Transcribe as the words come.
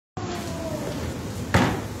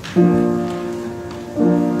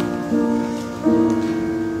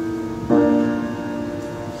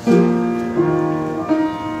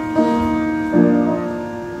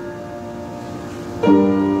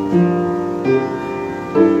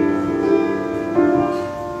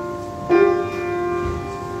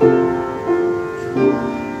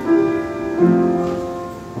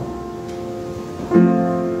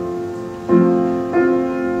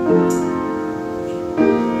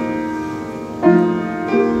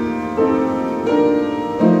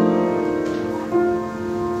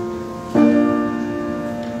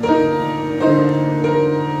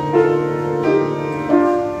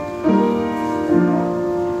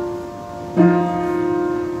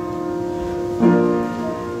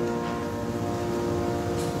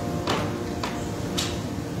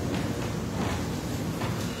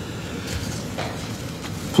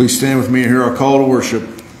Please stand with me and hear our call to worship.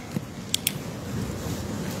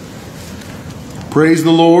 Praise the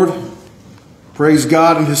Lord. Praise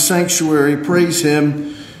God in his sanctuary. Praise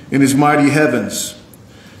him in his mighty heavens.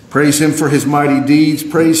 Praise him for his mighty deeds.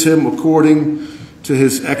 Praise him according to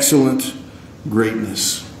his excellent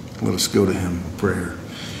greatness. Let us go to him in prayer.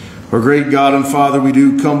 Our great God and Father, we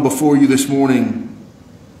do come before you this morning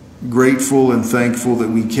grateful and thankful that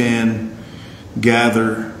we can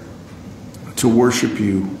gather to worship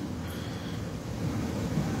you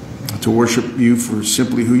for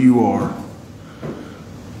simply who you are,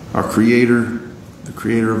 our Creator, the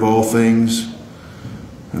Creator of all things,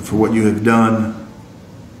 and for what you have done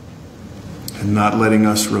and not letting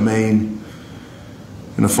us remain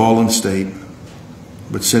in a fallen state,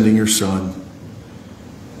 but sending your Son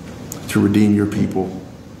to redeem your people.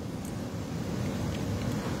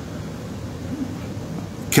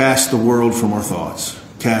 Cast the world from our thoughts.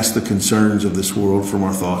 Cast the concerns of this world from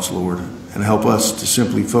our thoughts, Lord, and help us to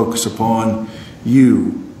simply focus upon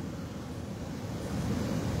you,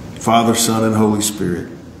 Father, Son, and Holy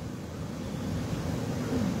Spirit.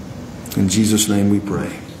 In Jesus' name we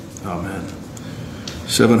pray. Amen.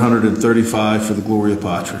 735 for the Gloria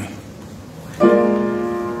Patri.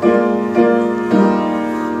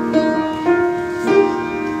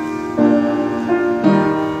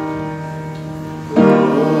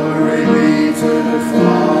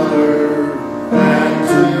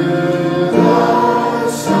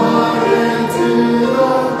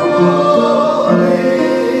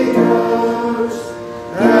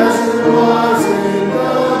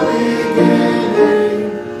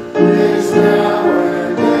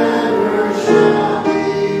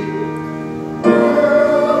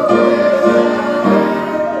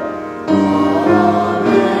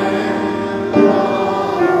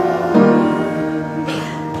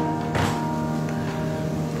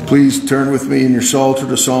 Please turn with me in your Psalter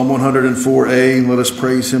to Psalm 104a, and let us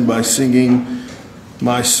praise him by singing,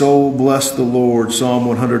 "My soul bless the Lord," Psalm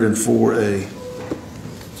 104a.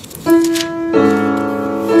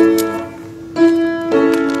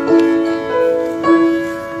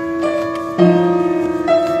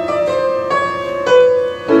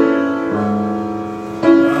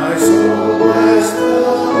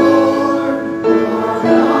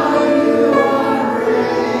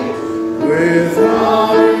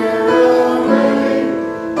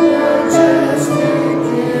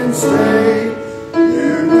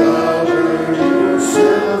 You govern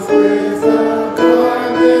yourself with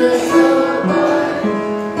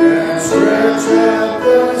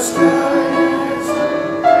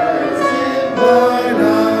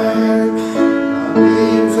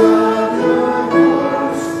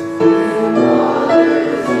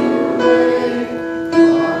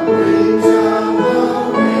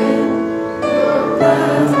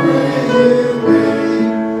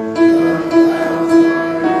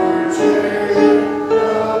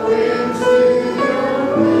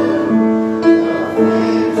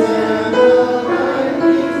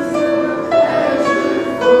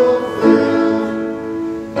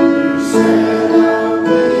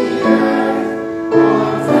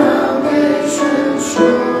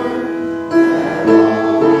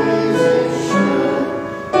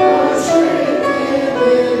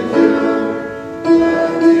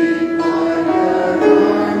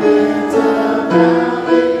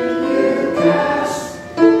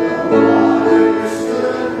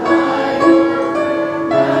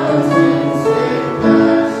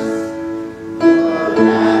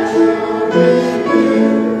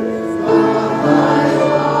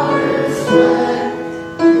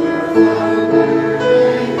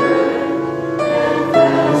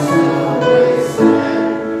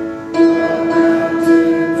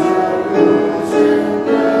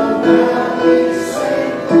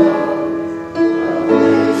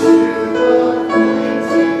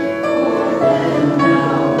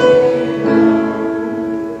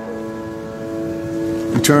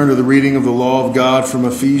turn to the reading of the law of God from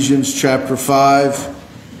Ephesians chapter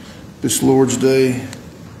 5 this Lord's Day.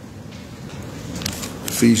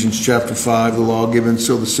 Ephesians chapter 5, the law given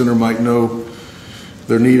so the sinner might know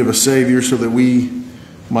their need of a Savior, so that we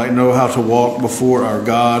might know how to walk before our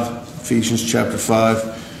God. Ephesians chapter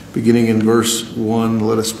 5, beginning in verse 1,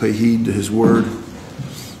 let us pay heed to his word.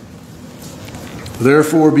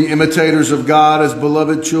 Therefore be imitators of God as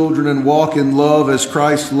beloved children, and walk in love as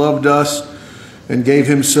Christ loved us and gave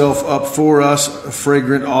himself up for us, a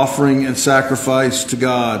fragrant offering and sacrifice to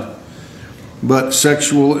God. But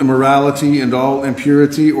sexual immorality and all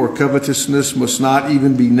impurity or covetousness must not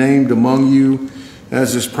even be named among you,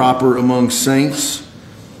 as is proper among saints.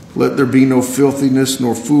 Let there be no filthiness,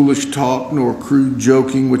 nor foolish talk, nor crude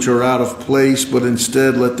joking, which are out of place, but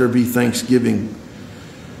instead let there be thanksgiving.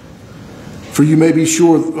 For you may be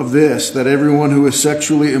sure of this, that everyone who is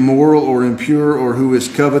sexually immoral or impure, or who is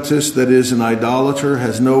covetous, that is, an idolater,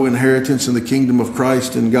 has no inheritance in the kingdom of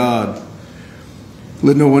Christ and God.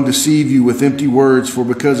 Let no one deceive you with empty words, for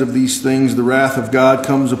because of these things the wrath of God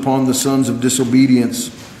comes upon the sons of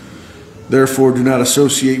disobedience. Therefore do not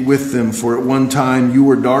associate with them, for at one time you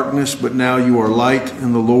were darkness, but now you are light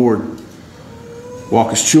in the Lord.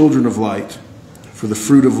 Walk as children of light, for the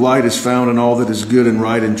fruit of light is found in all that is good and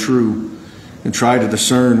right and true, and try to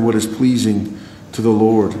discern what is pleasing to the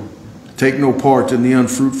Lord. Take no part in the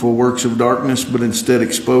unfruitful works of darkness, but instead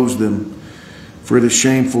expose them. For it is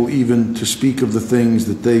shameful even to speak of the things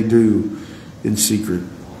that they do in secret.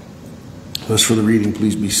 Thus for the reading,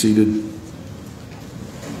 please be seated.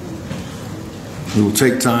 We will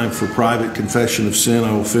take time for private confession of sin.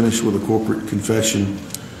 I will finish with a corporate confession.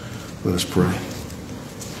 Let us pray.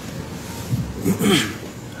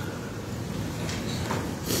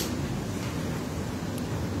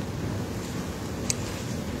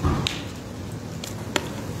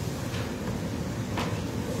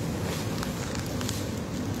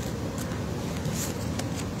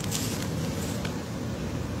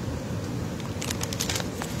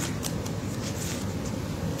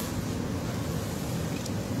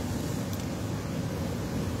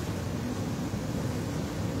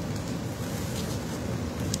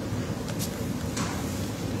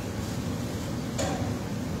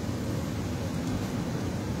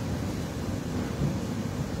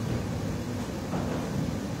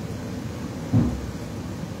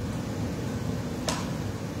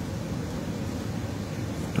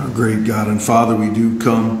 Our great God and Father, we do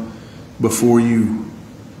come before you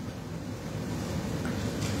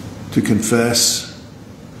to confess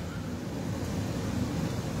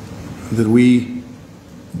that we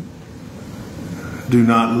do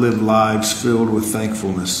not live lives filled with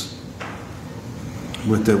thankfulness,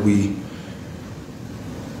 but that we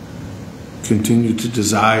continue to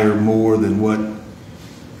desire more than what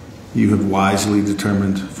you have wisely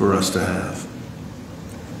determined for us to have.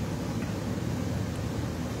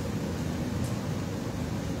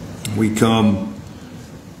 We come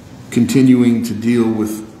continuing to deal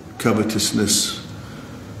with covetousness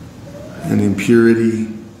and impurity,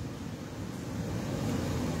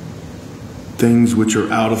 things which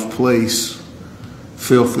are out of place,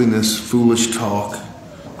 filthiness, foolish talk,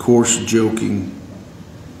 coarse joking.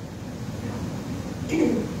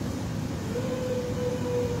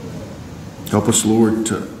 Help us, Lord,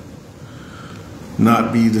 to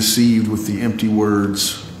not be deceived with the empty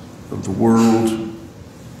words of the world,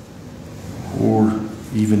 or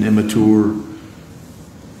even immature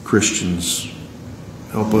Christians.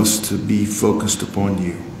 Help us to be focused upon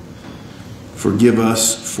you. Forgive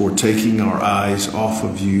us for taking our eyes off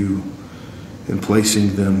of you and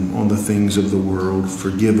placing them on the things of the world.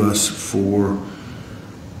 Forgive us for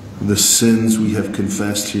the sins we have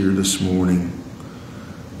confessed here this morning,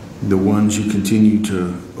 the ones you continue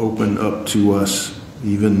to open up to us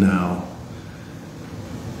even now.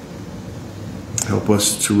 Help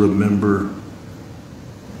us to remember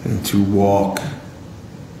and to walk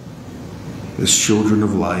as children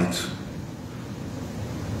of light.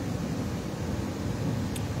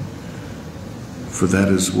 For that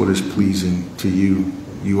is what is pleasing to you.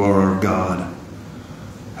 You are our God.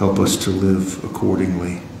 Help us to live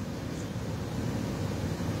accordingly.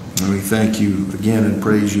 And we thank you again and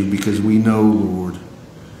praise you, because we know, Lord,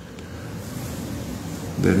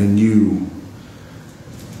 that in you,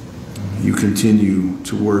 you continue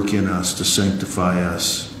to work in us to sanctify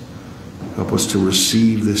us. Help us to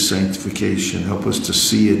receive this sanctification. Help us to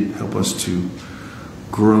see it. Help us to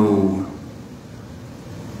grow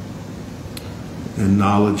in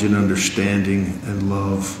knowledge and understanding and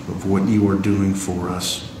love of what you are doing for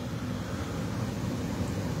us.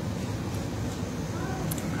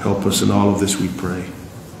 Help us in all of this, we pray.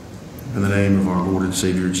 In the name of our Lord and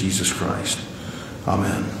Savior, Jesus Christ.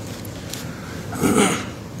 Amen.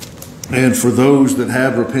 And for those that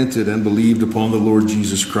have repented and believed upon the Lord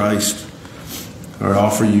Jesus Christ, I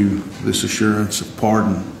offer you this assurance of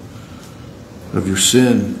pardon of your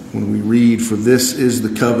sin when we read, "For this is the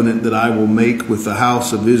covenant that I will make with the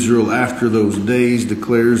house of Israel after those days,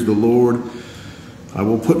 declares the Lord. I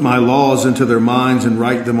will put my laws into their minds and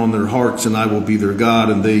write them on their hearts, and I will be their God,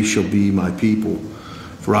 and they shall be my people.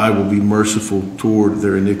 For I will be merciful toward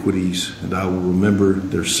their iniquities, and I will remember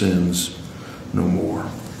their sins no more."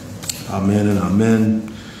 Amen and amen.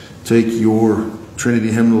 Take your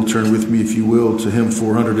Trinity hymnal, turn with me if you will to hymn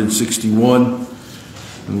 461,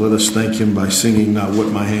 and let us thank him by singing "Not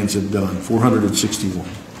What My Hands Have Done." 461.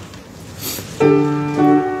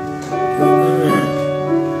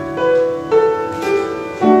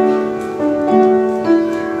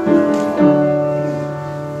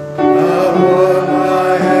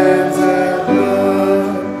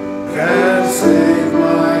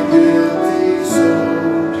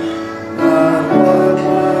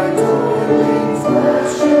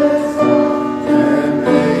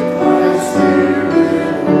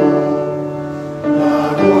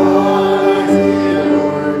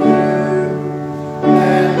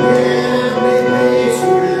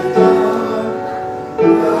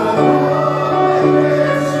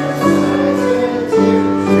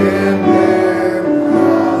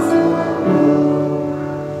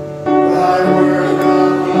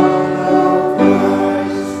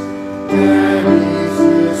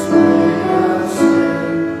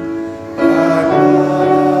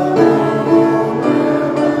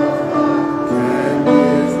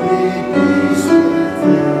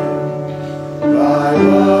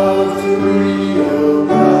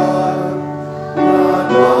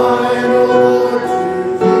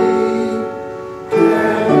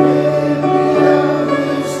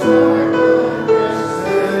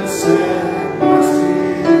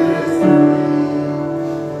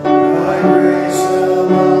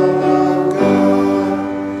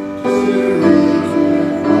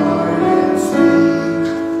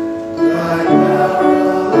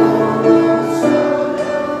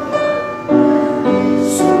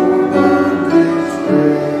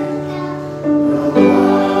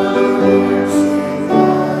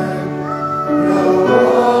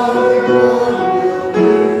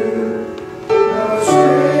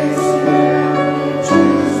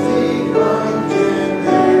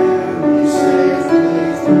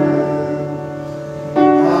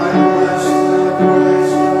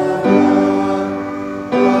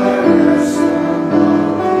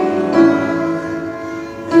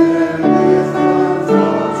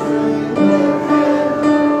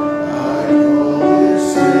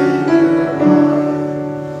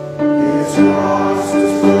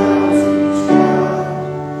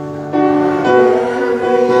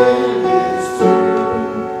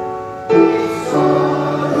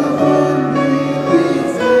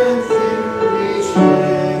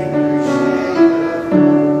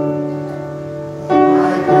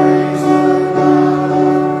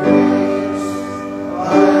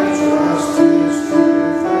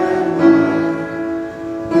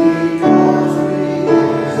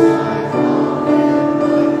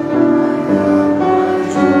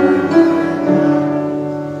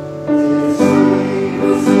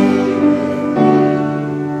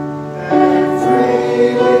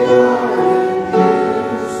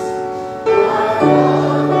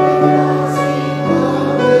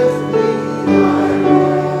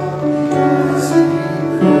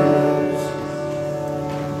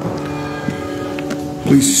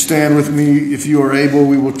 Please stand with me if you are able.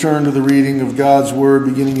 We will turn to the reading of God's Word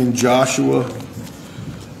beginning in Joshua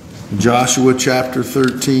chapter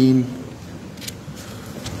 13.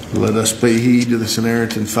 Let us pay heed to this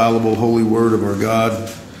inerrant, infallible, holy word of our God.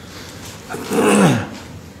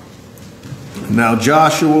 Now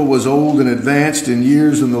Joshua was old and advanced in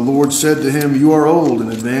years, and the Lord said to him, "You are old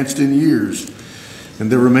and advanced in years,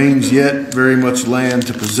 and there remains yet very much land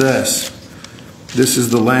to possess. This is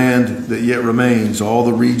the land that yet remains, all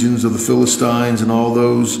the regions of the Philistines and all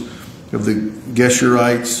those of the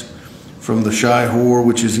Geshurites, from the Shihor,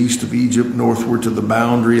 which is east of Egypt, northward to the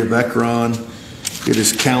boundary of Ekron. It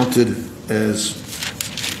is counted as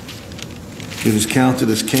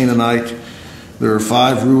Canaanite. There are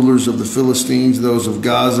 5 rulers of the Philistines, those of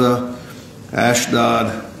Gaza,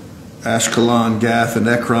 Ashdod, Ashkelon, Gath, and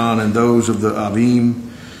Ekron, and those of the Avim.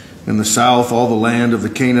 In the south, all the land of the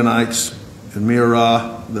Canaanites, and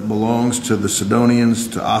Mearah that belongs to the Sidonians,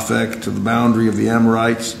 to Aphek, to the boundary of the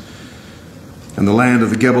Amorites, and the land of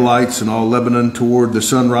the Gebalites, and all Lebanon toward the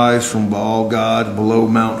sunrise from Baal Gad below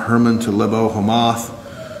Mount Hermon to Lebo Hamath,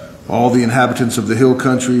 All the inhabitants of the hill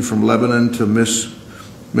country from Lebanon to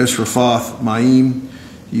Misrephoth Maim,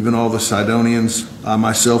 even all the Sidonians, I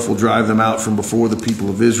myself will drive them out from before the people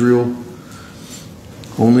of Israel.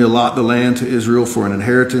 Only allot the land to Israel for an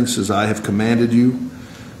inheritance, as I have commanded you.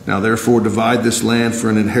 Now therefore divide this land for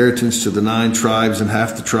an inheritance to the 9 tribes and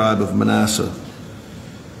half the tribe of Manasseh.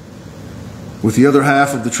 With the other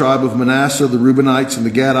half of the tribe of Manasseh, the Reubenites and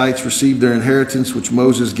the Gadites received their inheritance, which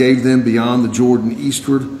Moses gave them beyond the Jordan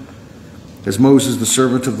eastward, as Moses the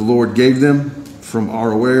servant of the Lord gave them, from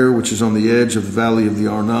Aroer, which is on the edge of the valley of the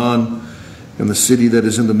Arnon, and the city that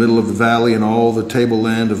is in the middle of the valley, and all the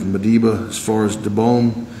tableland of Medeba as far as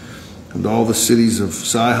Dibon, and all the cities of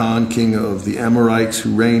Sihon, king of the Amorites,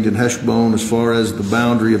 who reigned in Heshbon as far as the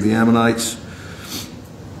boundary of the Ammonites,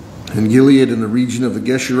 and Gilead in the region of the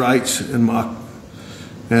Geshurites and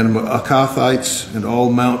Maacathites, and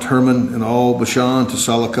all Mount Hermon, and all Bashan to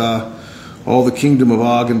Salakah, all the kingdom of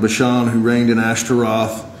Og and Bashan, who reigned in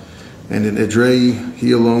Ashtaroth, and in Edrei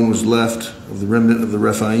he alone was left of the remnant of the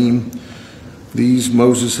Rephaim. These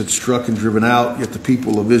Moses had struck and driven out, yet the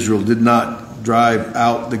people of Israel did not drive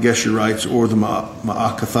out the Geshurites or the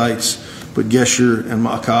Maacathites, but Geshur and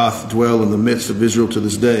Maacath dwell in the midst of Israel to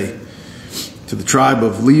this day. To the tribe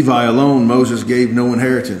of Levi alone Moses gave no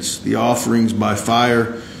inheritance. The offerings by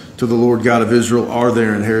fire to the Lord God of Israel are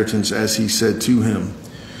their inheritance, as he said to him.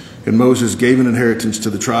 And Moses gave an inheritance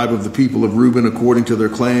to the tribe of the people of Reuben according to their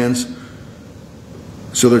clans.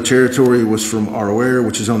 So their territory was from Aroer,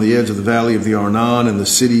 which is on the edge of the valley of the Arnon, and the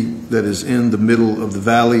city that is in the middle of the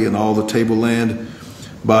valley, and all the tableland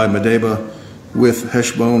by Medeba, with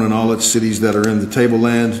Heshbon and all its cities that are in the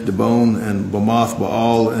tableland, Dibon and Bamoth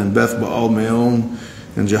Baal and Beth Baal Meon,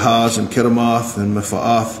 and Jahaz and Kedemoth and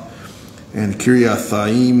Mephaath, and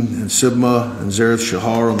Kiriathaim and Sibmah and Zareth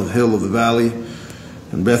Shahar on the hill of the valley,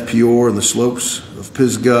 and Beth Peor and the slopes of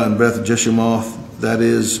Pisgah and Beth Jeshimoth, that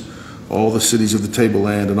is, all the cities of the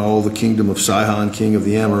tableland, and all the kingdom of Sihon, king of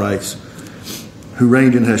the Amorites, who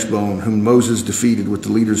reigned in Heshbon, whom Moses defeated with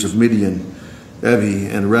the leaders of Midian, Evi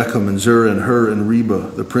and Rechem and Zur and Hur and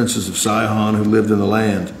Reba, the princes of Sihon who lived in the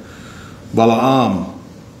land. Balaam,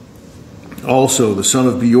 also the son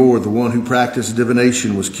of Beor, the one who practiced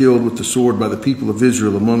divination, was killed with the sword by the people of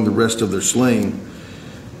Israel among the rest of their slain.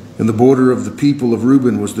 And the border of the people of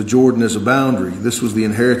Reuben was the Jordan as a boundary. This was the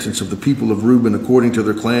inheritance of the people of Reuben according to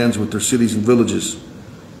their clans with their cities and villages.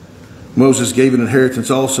 Moses gave an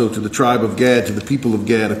inheritance also to the tribe of Gad, to the people of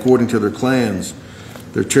Gad according to their clans.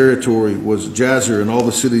 Their territory was Jazer and all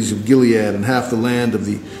the cities of Gilead, and half the land of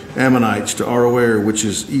the Ammonites to Aroer, which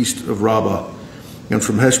is east of Rabbah, and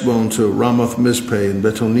from Heshbon to Ramoth Mizpeh and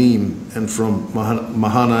Betonim, and from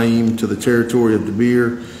Mahanaim to the territory of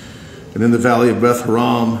Debir, and in the valley of Beth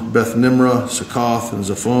Haram, Beth Nimrah, Succoth, and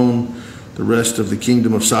Zaphon, the rest of the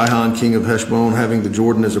kingdom of Sihon, king of Heshbon, having the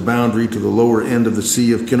Jordan as a boundary to the lower end of the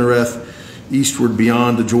sea of Kinnereth, eastward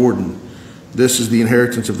beyond the Jordan. This is the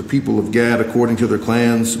inheritance of the people of Gad according to their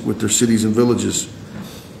clans with their cities and villages.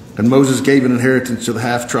 And Moses gave an inheritance to the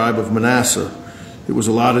half-tribe of Manasseh. It was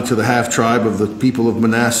allotted to the half-tribe of the people of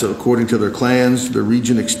Manasseh according to their clans. Their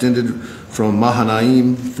region extended from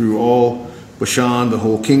Mahanaim through all Bashan, the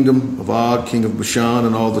whole kingdom of Og, king of Bashan,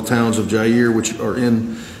 and all the towns of Jair, which are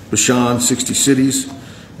in Bashan, 60 cities,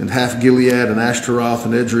 and half Gilead and Ashtaroth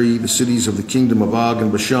and Edrei, the cities of the kingdom of Og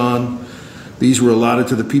and Bashan. These were allotted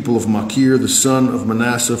to the people of Machir, the son of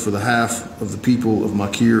Manasseh, for the half of the people of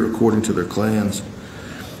Machir according to their clans.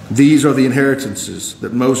 These are the inheritances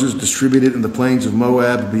that Moses distributed in the plains of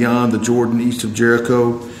Moab beyond the Jordan east of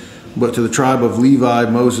Jericho. But to the tribe of Levi,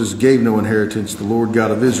 Moses gave no inheritance. The Lord God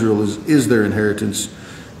of Israel is their inheritance,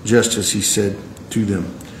 just as he said to them.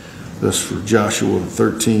 Thus for Joshua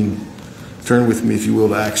 13. Turn with me, if you will,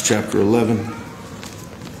 to Acts chapter 11.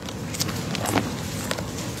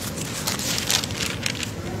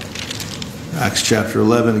 Acts chapter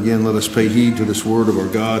 11. Again, let us pay heed to this word of our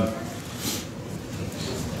God.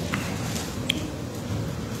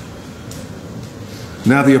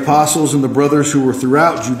 Now the apostles and the brothers who were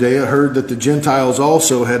throughout Judea heard that the Gentiles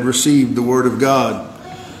also had received the word of God.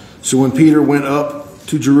 So when Peter went up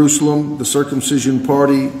to Jerusalem, the circumcision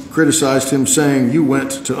party criticized him, saying, "You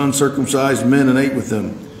went to uncircumcised men and ate with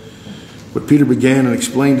them." But Peter began and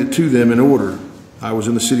explained it to them in order. "I was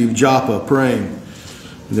in the city of Joppa praying,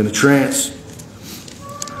 and in a trance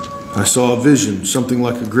I saw a vision, something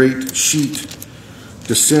like a great sheet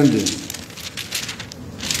descending,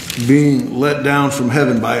 being let down from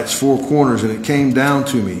heaven by its four corners, and it came down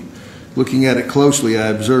to me. Looking at it closely, I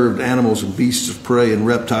observed animals and beasts of prey and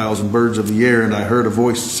reptiles and birds of the air, and I heard a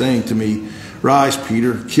voice saying to me, 'Rise,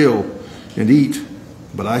 Peter, kill and eat.'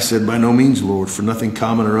 But I said, By no means, Lord, for nothing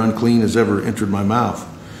common or unclean has ever entered my mouth.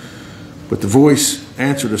 But the voice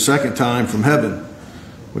answered a second time from heaven,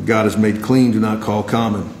 What God has made clean, do not call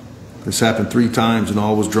common. This happened 3 times, and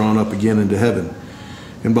all was drawn up again into heaven.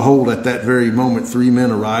 And behold, at that very moment 3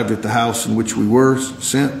 men arrived at the house in which we were,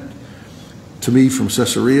 sent to me from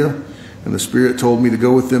Caesarea. And the Spirit told me to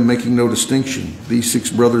go with them, making no distinction. These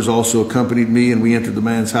 6 brothers also accompanied me, and we entered the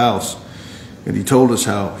man's house. And he told us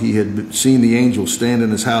how he had seen the angel stand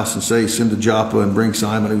in his house and say, Send to Joppa and bring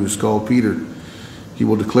Simon, who is called Peter. He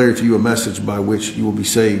will declare to you a message by which you will be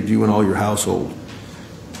saved, you and all your household.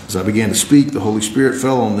 As I began to speak, the Holy Spirit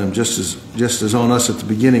fell on them, just as on us at the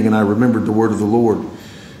beginning, and I remembered the word of the Lord,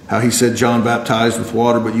 how he said, John baptized with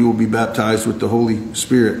water, but you will be baptized with the Holy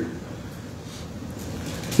Spirit.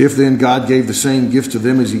 If then God gave the same gift to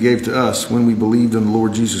them as he gave to us when we believed in the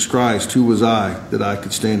Lord Jesus Christ, who was I that I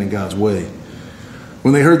could stand in God's way?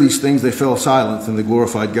 When they heard these things, they fell silent, and they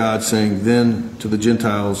glorified God, saying, Then to the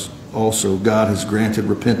Gentiles also God has granted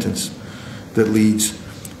repentance that leads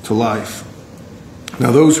to life.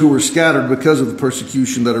 Now those who were scattered because of the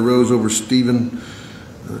persecution that arose over Stephen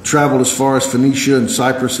traveled as far as Phoenicia and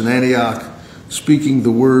Cyprus and Antioch, speaking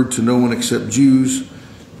the word to no one except Jews.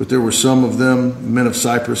 But there were some of them, men of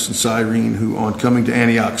Cyprus and Cyrene, who on coming to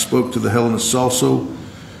Antioch spoke to the Hellenists also,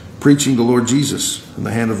 preaching the Lord Jesus. And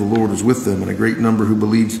the hand of the Lord was with them, and a great number who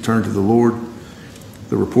believed turned to the Lord.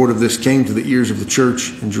 The report of this came to the ears of the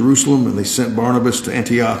church in Jerusalem, and they sent Barnabas to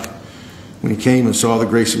Antioch. When he came and saw the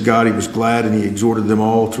grace of God, he was glad, and he exhorted them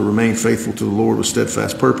all to remain faithful to the Lord with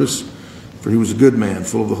steadfast purpose. For he was a good man,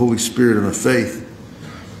 full of the Holy Spirit and of faith.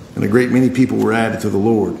 And a great many people were added to the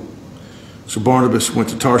Lord. So Barnabas went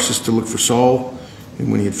to Tarsus to look for Saul,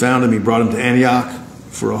 and when he had found him, he brought him to Antioch.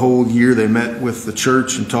 For a whole year they met with the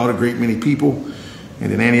church and taught a great many people.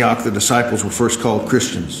 And in Antioch the disciples were first called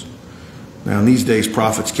Christians. Now in these days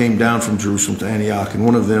prophets came down from Jerusalem to Antioch, and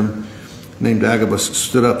one of them, named Agabus,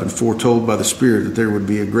 stood up and foretold by the Spirit that there would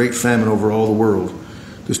be a great famine over all the world.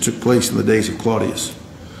 This took place in the days of Claudius.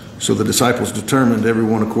 So the disciples determined,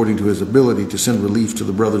 everyone according to his ability, to send relief to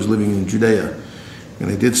the brothers living in Judea. And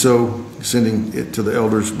they did so, sending it to the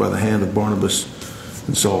elders by the hand of Barnabas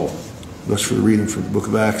and Saul. Thus for the reading from the book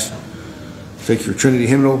of Acts. Take your Trinity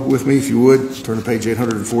hymnal with me, if you would. Turn to page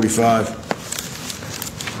 845.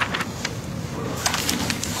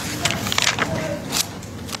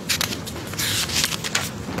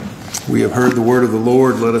 We have heard the word of the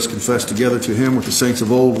Lord. Let us confess together to him with the saints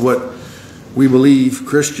of old what we believe.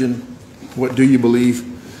 Christian, what do you believe?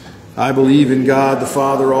 I believe in God the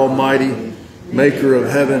Father Almighty, maker of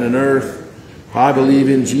heaven and earth. I believe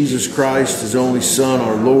in Jesus Christ, his only Son,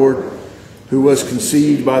 our Lord, who was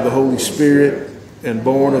conceived by the Holy Spirit and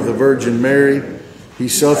born of the Virgin Mary. He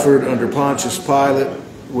suffered under Pontius Pilate,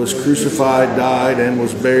 was crucified, died, and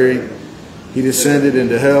was buried. He descended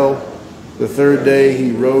into hell. The third day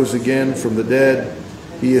he rose again from the dead.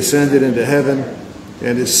 He ascended into heaven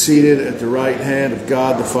and is seated at the right hand of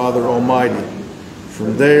God the Father Almighty.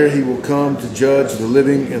 From there he will come to judge the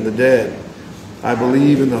living and the dead. I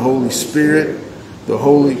believe in the Holy Spirit, the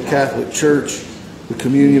Holy Catholic Church, the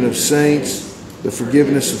communion of saints, the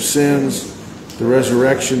forgiveness of sins, the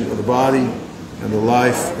resurrection of the body, and the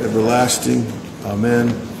life everlasting. Amen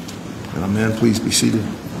and amen. Please be seated.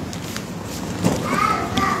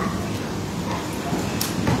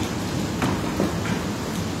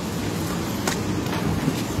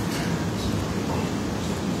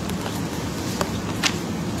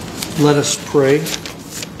 Let us pray.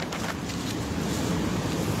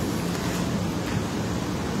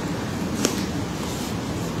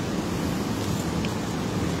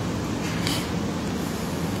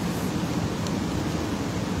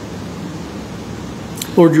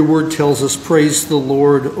 Lord, your word tells us, praise the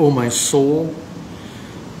Lord, O my soul.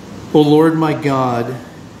 O Lord, my God,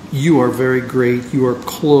 you are very great. You are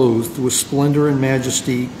clothed with splendor and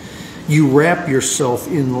majesty. You wrap yourself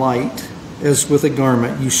in light as with a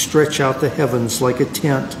garment. You stretch out the heavens like a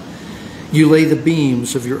tent. You lay the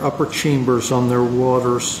beams of your upper chambers on their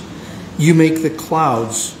waters. You make the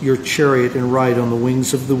clouds your chariot and ride on the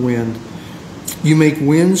wings of the wind. You make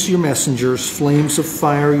winds your messengers, flames of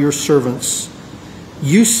fire your servants.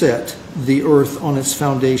 You set the earth on its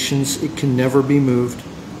foundations. It can never be moved.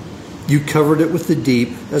 You covered it with the deep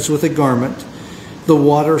as with a garment. The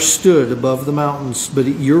water stood above the mountains, but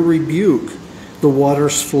at your rebuke the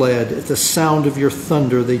waters fled. At the sound of your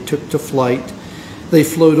thunder they took to flight. They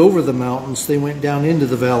flowed over the mountains. They went down into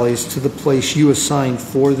the valleys to the place you assigned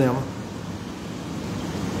for them.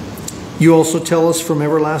 You also tell us, from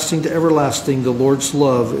everlasting to everlasting, the Lord's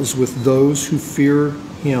love is with those who fear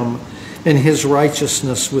him, and his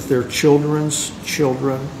righteousness with their children's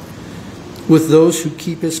children, with those who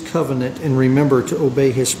keep his covenant and remember to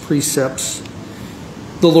obey his precepts.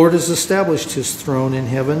 The Lord has established his throne in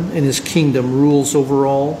heaven, and his kingdom rules over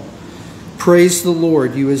all. Praise the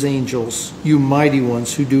Lord, you his angels, you mighty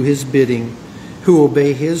ones who do his bidding, who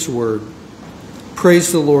obey his word.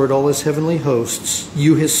 Praise the Lord, all his heavenly hosts,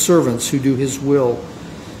 you his servants who do his will.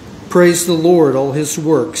 Praise the Lord, all his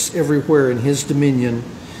works everywhere in his dominion.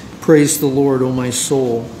 Praise the Lord, O my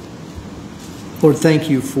soul. Lord, thank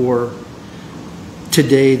you for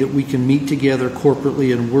today that we can meet together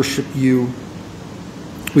corporately and worship you.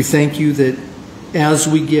 We thank you that as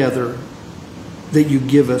we gather, that you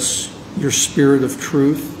give us your spirit of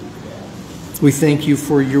truth. We thank you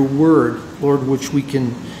for your word, Lord, which we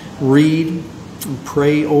can read and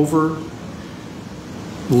pray over,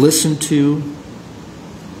 listen to,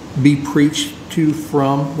 be preached to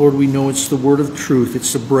from. Lord, we know it's the word of truth.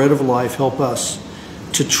 It's the bread of life. Help us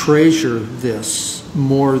to treasure this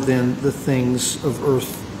more than the things of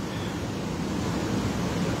earth.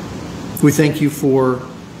 We thank you for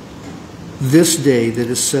this day that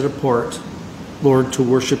is set apart, Lord, to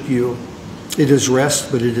worship you. It is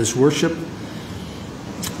rest, but it is worship.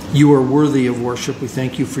 You are worthy of worship. We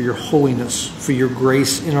thank you for your holiness, for your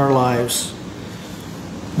grace in our lives.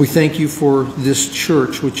 We thank you for this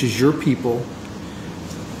church, which is your people.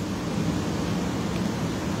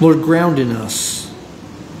 Lord, ground in us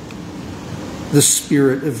the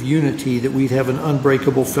spirit of unity, that we'd have an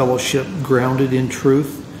unbreakable fellowship grounded in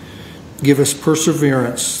truth. Give us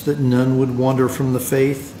perseverance, that none would wander from the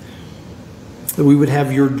faith, that we would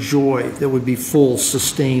have your joy that would be full,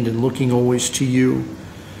 sustained, and looking always to you,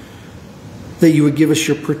 that you would give us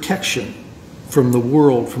your protection from the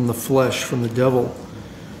world, from the flesh, from the devil.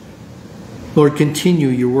 Lord, continue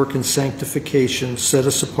your work in sanctification. Set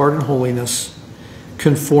us apart in holiness.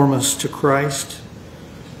 Conform us to Christ,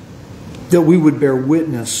 that we would bear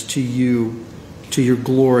witness to you, to your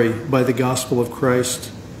glory, by the gospel of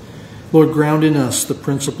Christ. Lord, ground in us the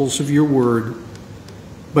principles of your word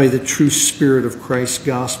by the true spirit of Christ's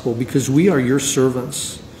gospel, because we are your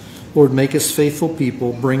servants. Lord, make us faithful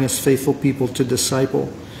people. Bring us faithful people to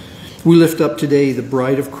disciple. We lift up today the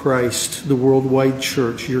bride of Christ, the worldwide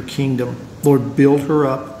church, your kingdom. Lord, build her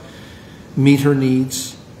up. Meet her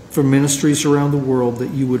needs. For ministries around the world,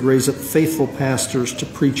 that you would raise up faithful pastors to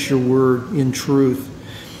preach your word in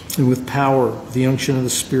truth and with power, the unction of the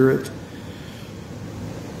Spirit.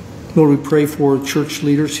 Lord, we pray for church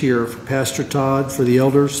leaders here, for Pastor Todd, for the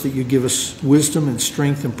elders, that you give us wisdom and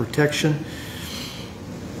strength and protection.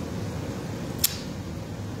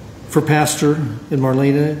 For Pastor and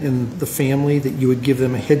Marlena and the family, that you would give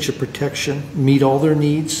them a hedge of protection, meet all their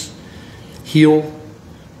needs, heal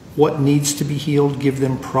what needs to be healed, give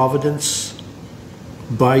them providence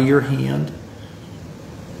by your hand.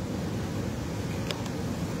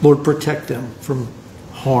 Lord, protect them from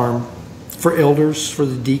harm. For elders, for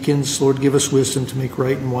the deacons, Lord, give us wisdom to make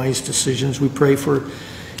right and wise decisions. We pray for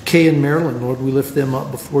Kay and Marilyn, Lord, we lift them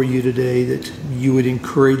up before you today, that you would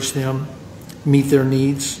encourage them, meet their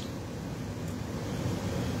needs.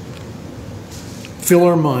 Fill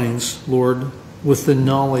our minds, Lord, with the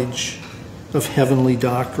knowledge of heavenly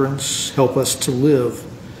doctrines. Help us to live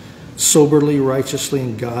soberly, righteously,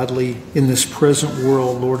 and godly in this present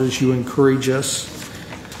world, Lord, as you encourage us.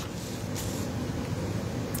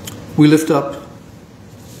 We lift up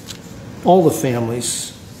all the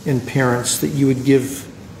families and parents, that you would give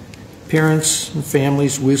parents and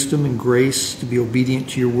families wisdom and grace to be obedient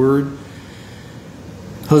to your word.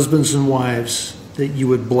 Husbands and wives, that you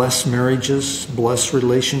would bless marriages, bless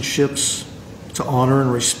relationships, to honor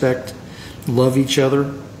and respect, love each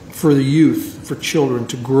other. For the youth, for children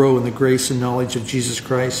to grow in the grace and knowledge of Jesus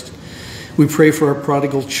Christ. We pray for our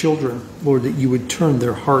prodigal children, Lord, that you would turn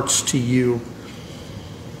their hearts to you.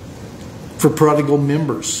 For prodigal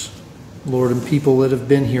members, Lord, and people that have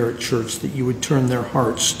been here at church, that you would turn their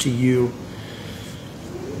hearts to you.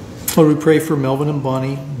 Lord, we pray for Melvin and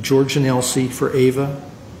Bonnie, George and Elsie, for Ava,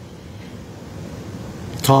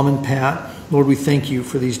 Tom and Pat. Lord, we thank you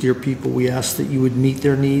for these dear people. We ask that you would meet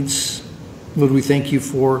their needs. Lord, we thank you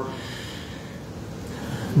for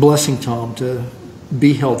blessing Tom to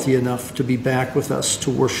be healthy enough to be back with us to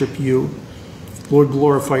worship you. Lord,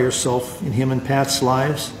 glorify yourself in him and Pat's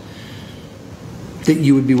lives, that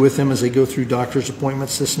you would be with them as they go through doctor's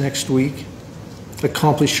appointments this next week.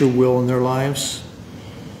 Accomplish your will in their lives.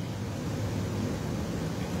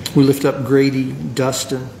 We lift up Grady,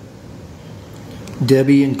 Dustin,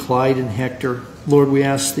 Debbie and Clyde and Hector. Lord, we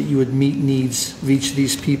ask that you would meet needs of each of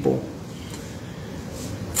these people.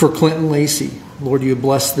 For Clinton Lacey, Lord, you would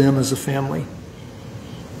bless them as a family.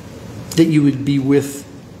 that you would be with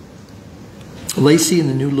Lacey and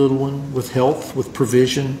the new little one, with health, with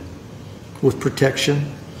provision, with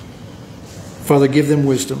protection. Father, give them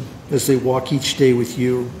wisdom as they walk each day with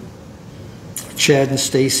you. Chad and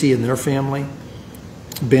Stacy and their family,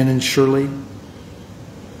 Ben and Shirley.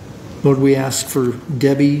 Lord, we ask for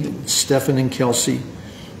Debbie, Stephen, and Kelsey,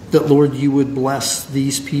 that, Lord, you would bless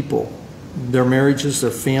these people, their marriages, their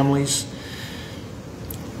families,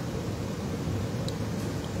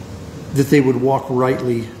 that they would walk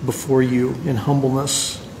rightly before you in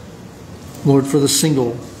humbleness. Lord, for the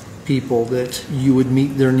single people, that you would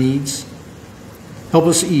meet their needs. Help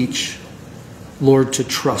us each, Lord, to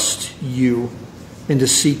trust you and to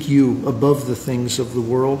seek you above the things of the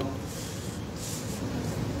world.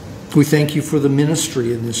 We thank you for the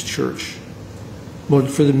ministry in this church. Lord,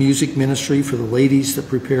 for the music ministry, for the ladies that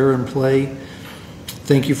prepare and play.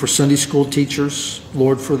 Thank you for Sunday school teachers.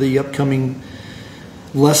 Lord, for the upcoming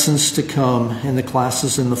lessons to come and the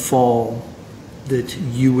classes in the fall, that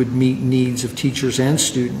you would meet needs of teachers and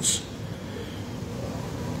students.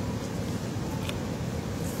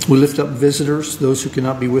 We lift up visitors, those who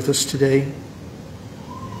cannot be with us today,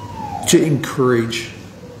 to encourage.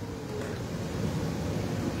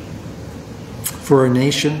 For our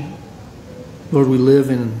nation, Lord, we live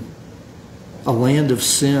in a land of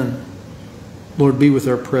sin. Lord, be with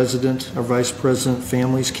our president, our vice president,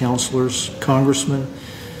 families, counselors, congressmen,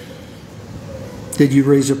 that you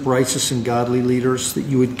raise up righteous and godly leaders, that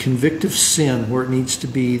you would convict of sin where it needs to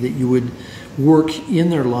be, that you would work in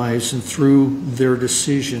their lives and through their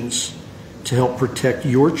decisions to help protect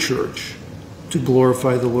your church, to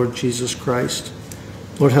glorify the Lord Jesus Christ.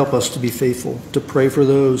 Lord, help us to be faithful, to pray for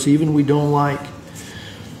those even we don't like.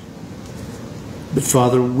 But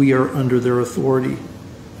Father, we are under their authority,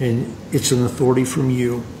 and it's an authority from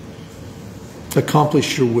you.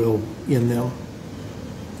 Accomplish your will in them.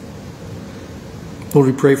 Lord,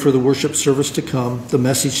 we pray for the worship service to come, the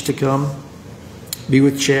message to come. Be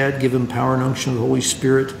with Chad, give him power and unction of the Holy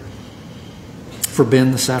Spirit. For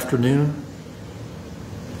Ben this afternoon,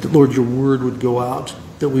 that, Lord, your word would go out,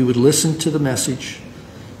 that we would listen to the message,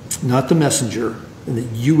 not the messenger, and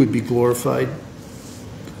that you would be glorified.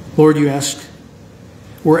 Lord,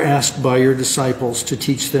 we're asked by your disciples to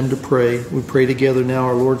teach them to pray. We pray together now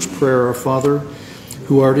our Lord's Prayer. Our Father,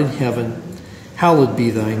 who art in heaven, hallowed be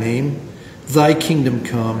thy name. Thy kingdom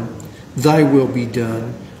come, thy will be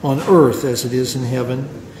done, on earth as it is in heaven.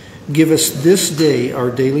 Give us this day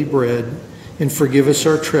our daily bread, and forgive us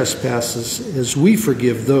our trespasses, as we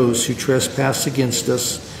forgive those who trespass against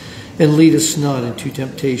us. And lead us not into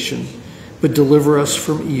temptation, but deliver us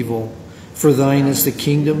from evil. For thine is the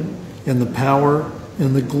kingdom, and the power,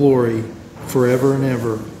 and the glory, forever and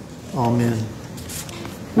ever. Amen.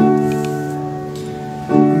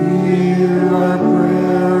 Hear our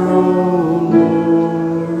prayer, O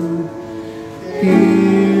Lord.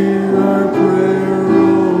 Hear our prayer, O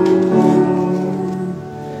Lord.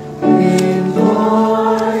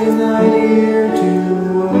 Incline thine ear to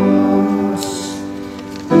us,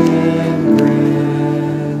 and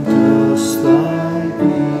grant us thy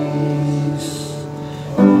peace.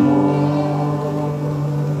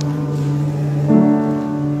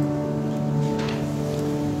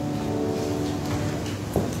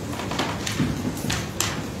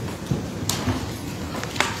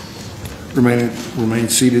 Remain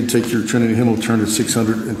seated. Take your Trinity hymnal, turn to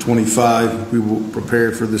 625. We will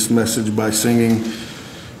prepare for this message by singing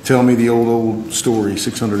Tell Me the Old Story,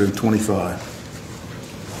 625. Story,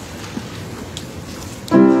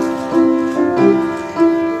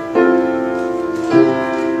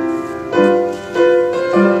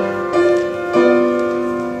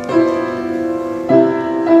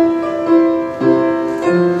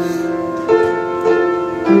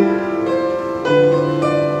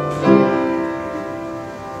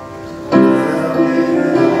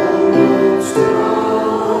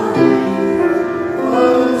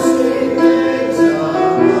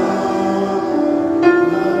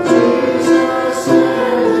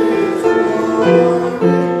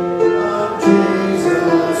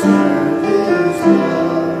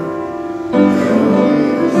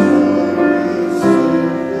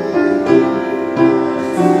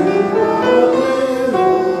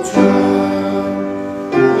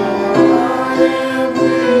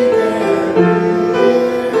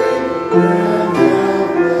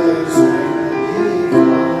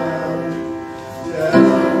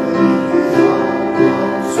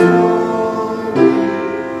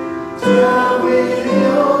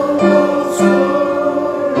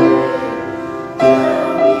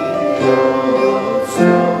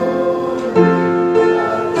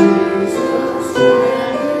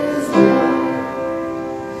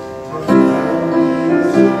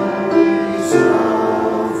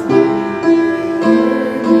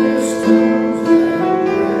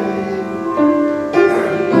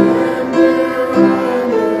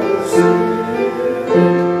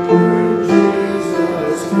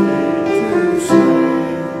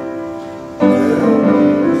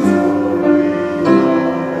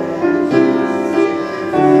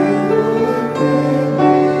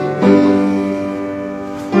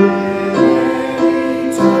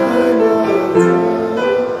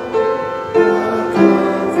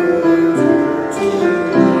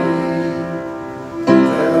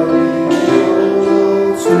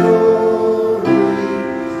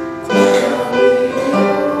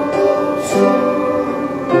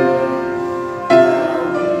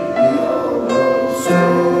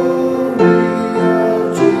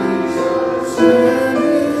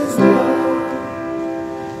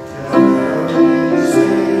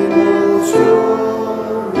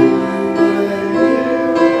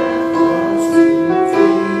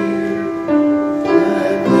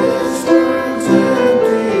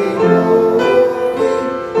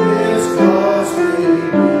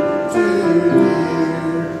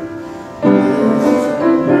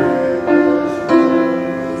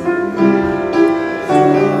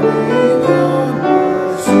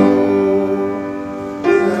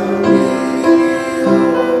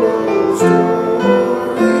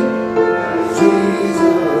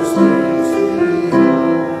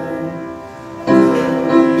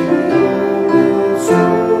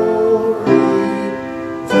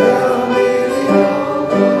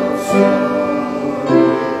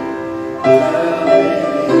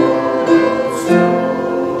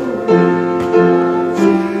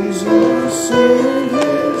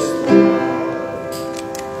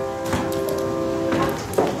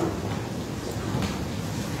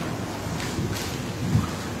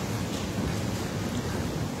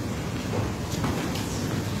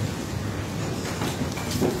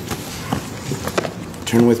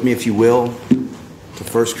 Turn with me, if you will, to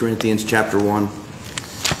 1 Corinthians chapter 1.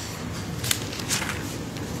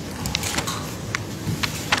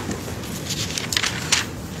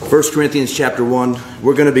 1 Corinthians chapter 1.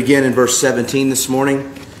 We're going to begin in verse 17 this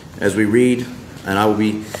morning as we read, and I will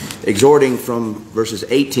be exhorting from verses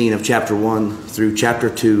 18 of chapter 1 through chapter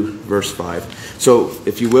 2, verse 5. So,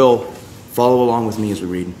 if you will, follow along with me as we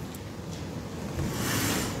read.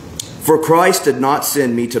 For Christ did not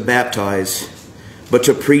send me to baptize, but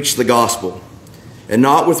to preach the gospel, and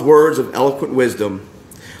not with words of eloquent wisdom,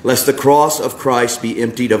 lest the cross of Christ be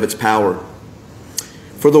emptied of its power.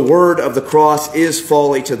 For the word of the cross is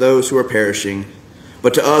folly to those who are perishing,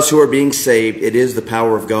 but to us who are being saved it is the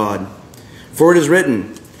power of God. For it is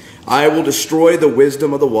written, I will destroy the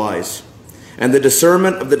wisdom of the wise, and the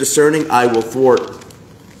discernment of the discerning I will thwart.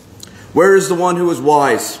 Where is the one who is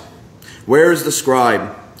wise? Where is the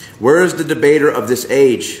scribe? Where is the debater of this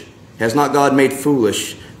age? Has not God made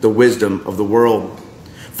foolish the wisdom of the world?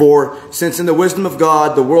 For since in the wisdom of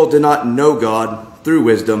God the world did not know God through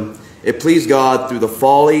wisdom, it pleased God through the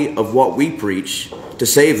folly of what we preach to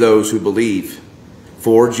save those who believe.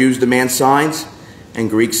 For Jews demand signs and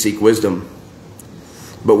Greeks seek wisdom.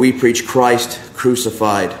 But we preach Christ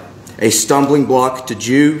crucified, a stumbling block to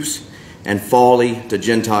Jews and folly to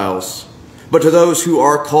Gentiles. But to those who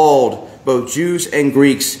are called, both Jews and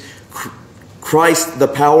Greeks, Christ the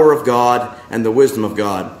power of God and the wisdom of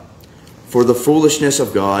God. For the foolishness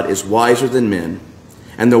of God is wiser than men,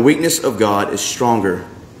 and the weakness of God is stronger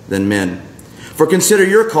than men. For consider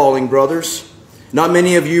your calling, brothers. Not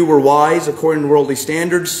many of you were wise according to worldly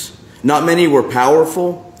standards. Not many were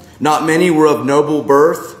powerful. Not many were of noble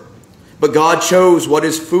birth. But God chose what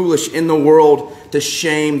is foolish in the world to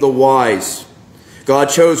shame the wise. God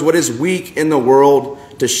chose what is weak in the world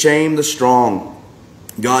to shame the strong.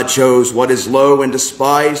 God chose what is low and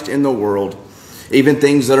despised in the world, even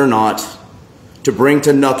things that are not, to bring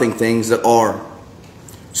to nothing things that are,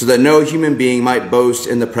 so that no human being might boast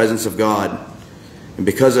in the presence of God. And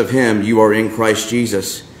because of him you are in Christ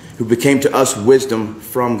Jesus, who became to us wisdom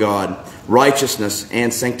from God, righteousness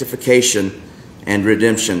and sanctification and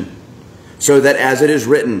redemption, so that as it is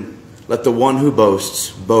written, let the one who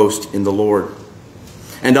boasts boast in the Lord.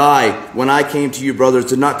 And I, when I came to you, brothers,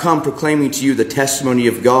 did not come proclaiming to you the testimony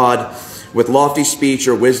of God with lofty speech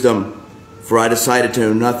or wisdom, for I decided to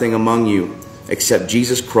know nothing among you except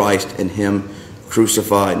Jesus Christ and him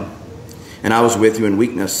crucified. And I was with you in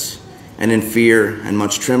weakness and in fear and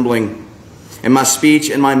much trembling. And my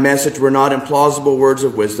speech and my message were not in plausible words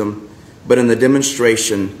of wisdom, but in the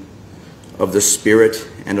demonstration of the Spirit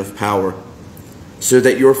and of power, so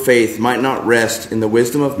that your faith might not rest in the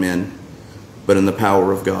wisdom of men, but in the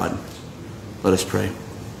power of God. Let us pray.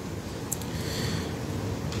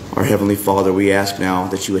 Our Heavenly Father, we ask now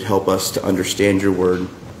that you would help us to understand your word.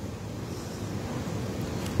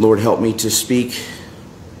 Lord, help me to speak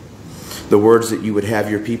the words that you would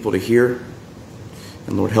have your people to hear.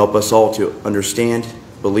 And Lord, help us all to understand,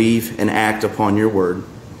 believe, and act upon your word.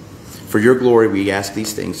 For your glory, we ask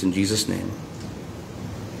these things in Jesus' name.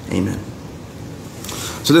 Amen.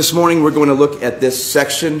 So this morning, we're going to look at this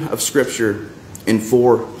section of Scripture in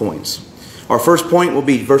 4 points. Our first point will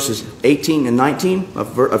be verses 18 and 19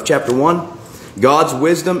 of chapter 1. God's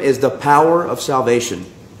wisdom is the power of salvation.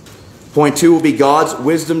 Point 2 will be God's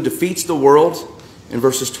wisdom defeats the world in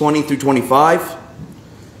verses 20 through 25.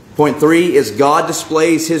 Point 3 is God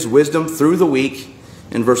displays his wisdom through the weak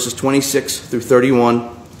in verses 26 through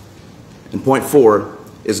 31. And point 4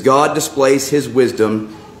 is God displays his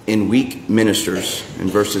wisdom in weak ministers in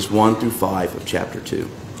verses 1 through 5 of chapter 2.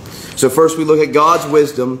 So first we look at God's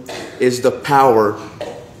wisdom is the power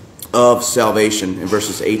of salvation in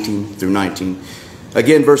verses 18 through 19.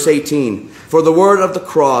 Again, verse 18, for the word of the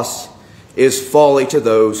cross is folly to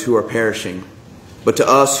those who are perishing, but to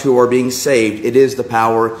us who are being saved, it is the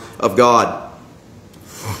power of God.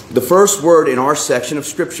 The first word in our section of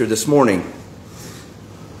Scripture this morning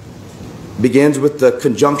begins with the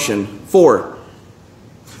conjunction for,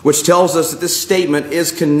 which tells us that this statement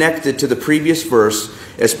is connected to the previous verse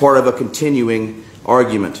as part of a continuing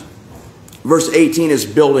argument. Verse 18 is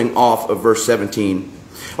building off of verse 17.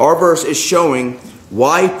 Our verse is showing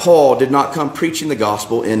why Paul did not come preaching the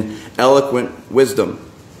gospel in eloquent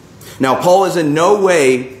wisdom. Now, Paul is in no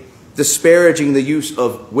way disparaging the use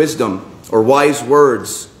of wisdom or wise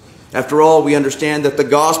words. After all, we understand that the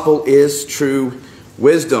gospel is true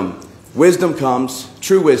wisdom.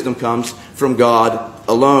 True wisdom comes from God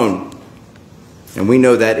alone. And we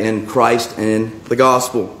know that in Christ and in the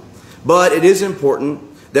gospel. But it is important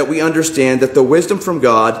that we understand that the wisdom from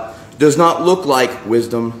God does not look like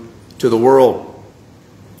wisdom to the world.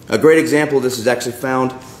 A great example of this is actually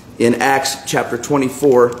found in Acts chapter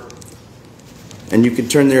 24. And you can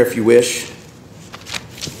turn there if you wish.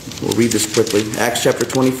 We'll read this quickly. Acts chapter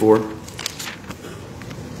 24.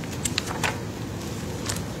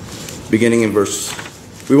 Beginning in verse...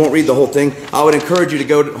 We won't read the whole thing. I would encourage you to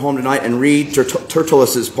go home tonight and read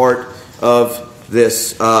Tertullus's part of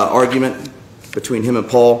this argument between him and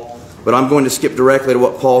Paul. But I'm going to skip directly to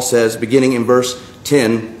what Paul says, beginning in verse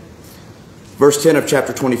 10. Verse 10 of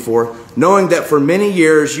chapter 24. Knowing that for many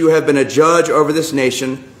years you have been a judge over this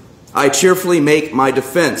nation, I cheerfully make my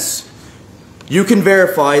defense. You can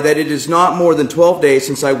verify that it is not more than 12 days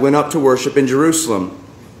since I went up to worship in Jerusalem.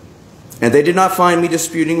 And they did not find me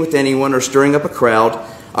disputing with anyone or stirring up a crowd,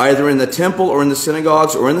 either in the temple or in the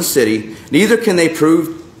synagogues or in the city. Neither can they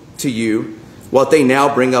prove to you what they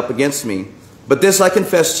now bring up against me. But this I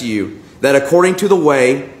confess to you, that according to the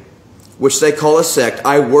way which they call a sect,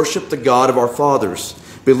 I worship the God of our fathers,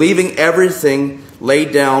 believing everything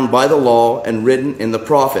laid down by the law and written in the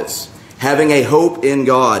prophets, having a hope in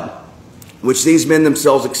God, which these men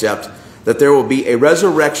themselves accept, that there will be a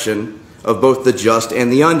resurrection of both the just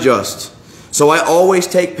and the unjust. So I always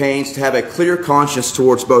take pains to have a clear conscience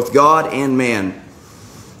towards both God and man.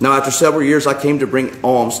 Now after several years I came to bring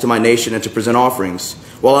alms to my nation and to present offerings.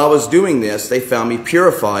 While I was doing this, they found me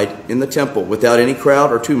purified in the temple, without any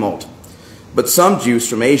crowd or tumult. But some Jews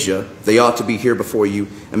from Asia, they ought to be here before you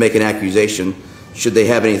and make an accusation, should they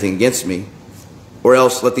have anything against me. Or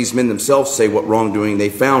else let these men themselves say what wrongdoing they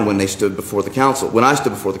found when they stood before the council, when I stood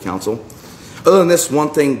before the council. Other than this one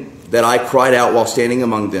thing that I cried out while standing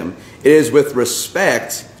among them, it is with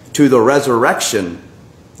respect to the resurrection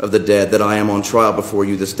of the dead that I am on trial before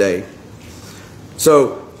you this day.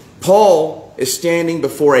 So Paul is standing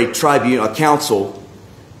before a tribunal, a council,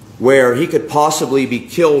 where he could possibly be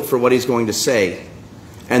killed for what he's going to say.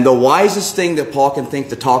 And the wisest thing that Paul can think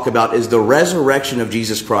to talk about is the resurrection of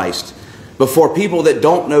Jesus Christ before people that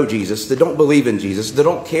don't know Jesus, that don't believe in Jesus, that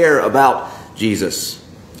don't care about Jesus.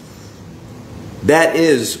 That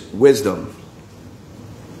is wisdom.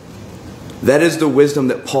 That is the wisdom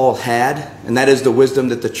that Paul had, and that is the wisdom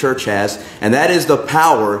that the church has, and that is the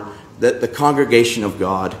power that the congregation of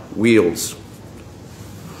God wields.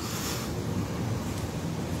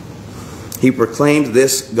 He proclaimed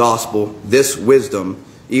this gospel, this wisdom,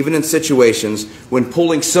 even in situations when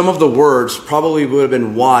pulling some of the words probably would have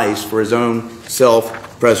been wise for his own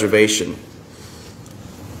self-preservation.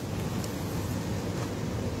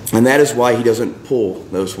 And that is why he doesn't pull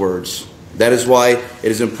those words. That is why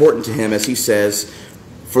it is important to him, as he says,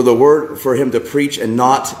 for him to preach and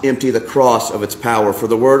not empty the cross of its power. For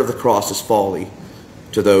the word of the cross is folly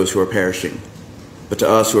to those who are perishing. But to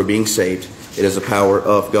us who are being saved, it is the power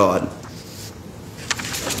of God.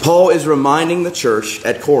 Paul is reminding the church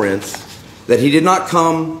at Corinth that he did not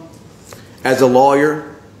come as a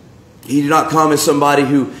lawyer. He did not come as somebody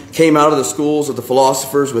who came out of the schools of the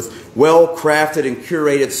philosophers with well-crafted and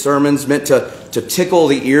curated sermons meant to tickle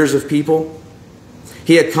the ears of people.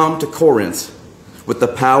 He had come to Corinth with the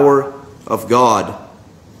power of God.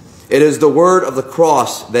 It is the word of the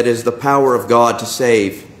cross that is the power of God to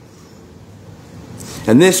save.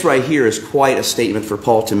 And this right here is quite a statement for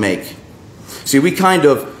Paul to make. See, we kind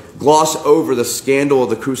of gloss over the scandal of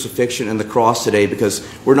the crucifixion and the cross today because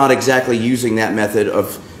we're not exactly using that method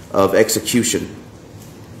of execution.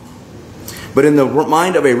 But in the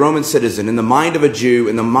mind of a Roman citizen, in the mind of a Jew,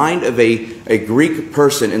 in the mind of a Greek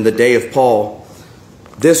person in the day of Paul,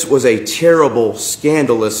 this was a terrible,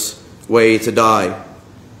 scandalous way to die.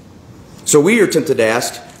 So we are tempted to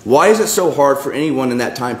ask, why is it so hard for anyone in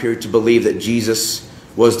that time period to believe that Jesus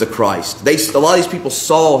was the Christ? A lot of these people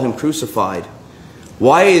saw him crucified.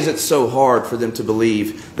 Why is it so hard for them to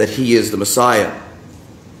believe that he is the Messiah?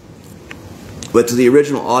 But to the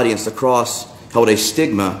original audience, the cross held a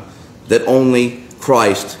stigma that only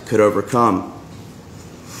Christ could overcome.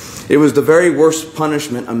 It was the very worst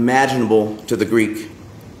punishment imaginable to the Greek.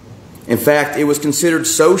 In fact, it was considered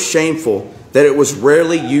so shameful that it was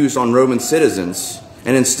rarely used on Roman citizens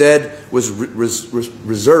and instead was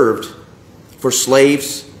reserved for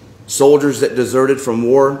slaves, soldiers that deserted from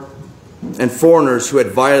war, and foreigners who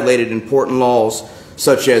had violated important laws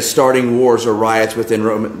such as starting wars or riots within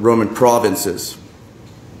Roman provinces.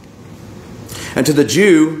 And to the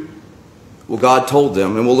Jew, well, God told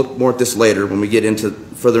them, and we'll look more at this later when we get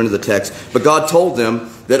further into the text, but God told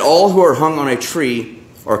them that all who are hung on a tree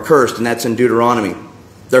are cursed, and that's in Deuteronomy.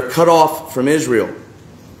 They're cut off from Israel.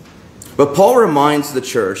 But Paul reminds the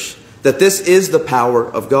church that this is the power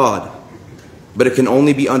of God, but it can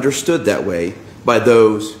only be understood that way by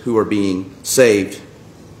those who are being saved.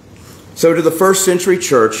 So to the first century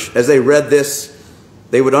church, as they read this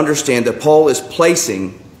they would understand that Paul is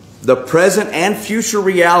placing the present and future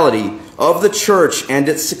reality of the church and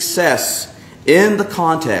its success in the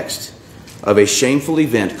context of a shameful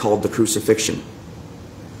event called the crucifixion.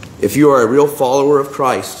 If you are a real follower of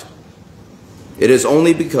Christ, it is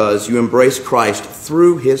only because you embrace Christ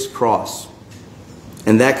through his cross.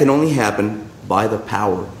 And that can only happen by the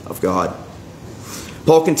power of God.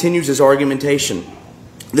 Paul continues his argumentation.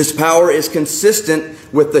 This power is consistent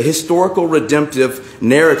with the historical redemptive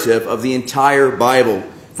narrative of the entire Bible.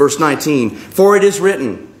 Verse 19, "For it is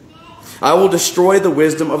written, I will destroy the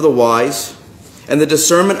wisdom of the wise, and the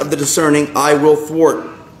discernment of the discerning I will thwart."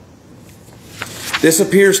 This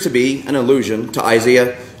appears to be an allusion to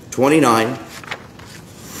Isaiah 29,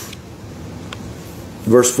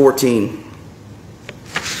 verse 14.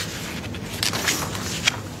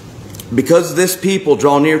 "Because this people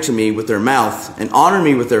draw near to me with their mouth and honor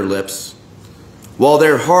me with their lips, while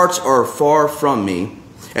their hearts are far from me,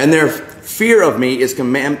 and their fear of me is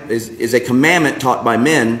a commandment taught by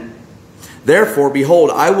men, therefore,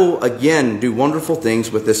 behold, I will again do wonderful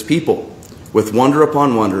things with this people, with wonder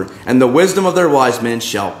upon wonder, and the wisdom of their wise men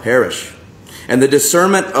shall perish, and the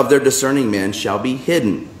discernment of their discerning men shall be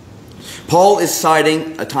hidden." Paul is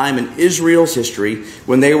citing a time in Israel's history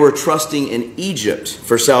when they were trusting in Egypt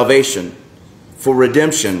for salvation, for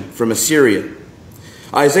redemption from Assyria.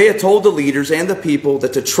 Isaiah told the leaders and the people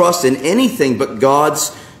that to trust in anything but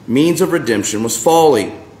God's means of redemption was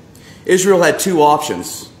folly. Israel had two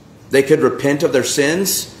options. They could repent of their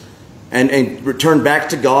sins and return back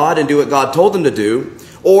to God and do what God told them to do,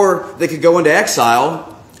 or they could go into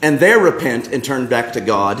exile and there repent and turn back to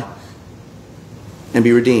God and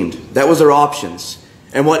be redeemed. That was their options.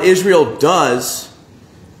 And what Israel does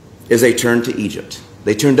is they turn to Egypt.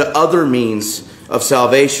 They turn to other means of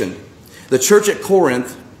salvation. The church at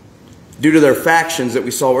Corinth, due to their factions that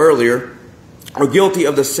we saw earlier, are guilty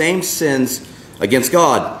of the same sins against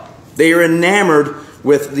God. They are enamored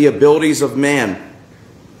with the abilities of man,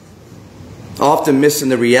 often missing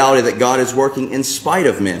the reality that God is working in spite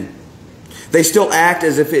of men. They still act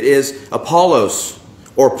as if it is Apollos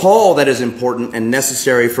or Paul that is important and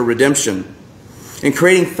necessary for redemption. In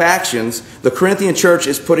creating factions, the Corinthian church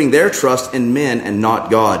is putting their trust in men and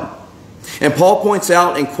not God. And Paul points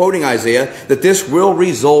out in quoting Isaiah that this will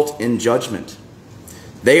result in judgment.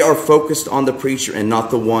 They are focused on the preacher and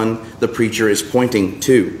not the one the preacher is pointing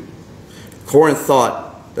to. Corinth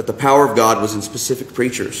thought that the power of God was in specific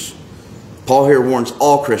preachers. Paul here warns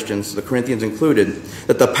all Christians, the Corinthians included,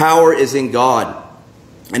 that the power is in God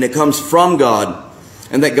and it comes from God,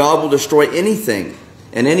 and that God will destroy anything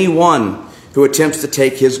and anyone who attempts to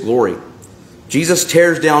take his glory. Jesus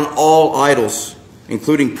tears down all idols,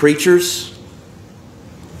 including preachers.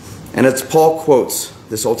 And as Paul quotes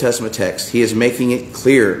this Old Testament text, he is making it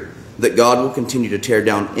clear that God will continue to tear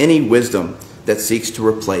down any wisdom that seeks to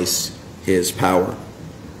replace his power.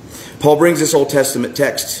 Paul brings this Old Testament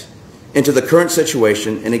text into the current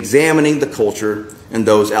situation and examining the culture and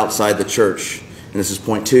those outside the church. And this is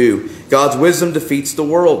point 2. God's wisdom defeats the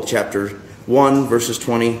world. Chapter 1, verses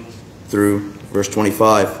 20 through verse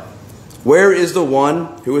 25. Where is the one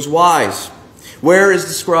who is wise? Where is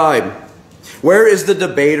the scribe? Where is the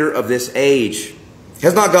debater of this age?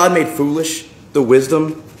 Has not God made foolish the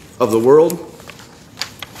wisdom of the world?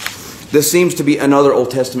 This seems to be another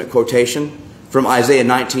Old Testament quotation from Isaiah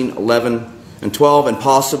 19, 11, and 12, and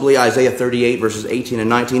possibly Isaiah 38, verses 18 and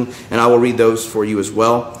 19, and I will read those for you as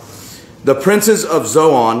well. "The princes of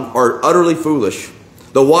Zoan are utterly foolish.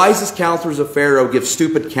 The wisest counselors of Pharaoh give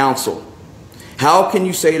stupid counsel. How can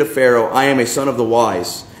you say to Pharaoh, I am a son of the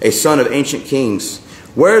wise, a son of ancient kings?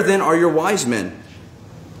 Where then are your wise men?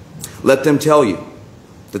 Let them tell you,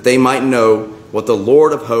 that they might know what the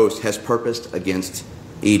Lord of hosts has purposed against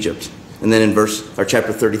Egypt." And then in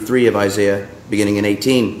chapter 33 of Isaiah, beginning in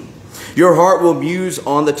 18. "Your heart will muse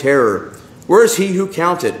on the terror. Where is he who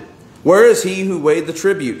counted? Where is he who weighed the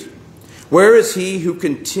tribute? Where is he who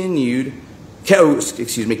counted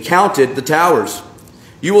the towers?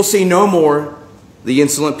 You will see no more the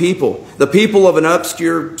insolent people, the people of an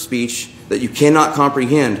obscure speech that you cannot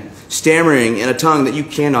comprehend, stammering in a tongue that you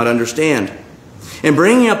cannot understand." In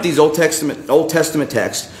bringing up these Old Testament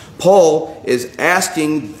texts, Paul is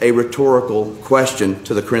asking a rhetorical question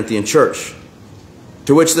to the Corinthian church,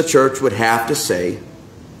 to which the church would have to say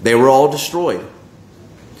they were all destroyed.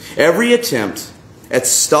 Every attempt at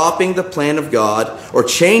stopping the plan of God or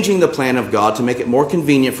changing the plan of God to make it more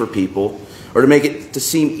convenient for people or to make it to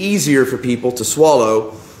seem easier for people to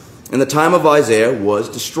swallow in the time of Isaiah was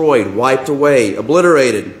destroyed, wiped away,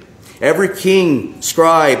 obliterated. Every king,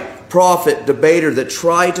 scribe, prophet, debater that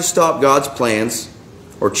tried to stop God's plans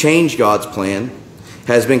or change God's plan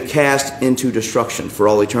has been cast into destruction for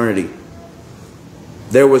all eternity.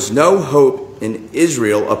 There was no hope in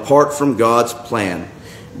Israel apart from God's plan,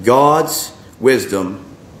 God's wisdom,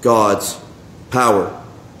 God's power.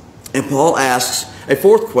 And Paul asks a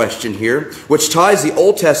fourth question here, which ties the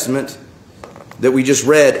Old Testament that we just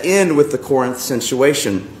read in with the Corinth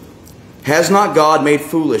situation. Has not God made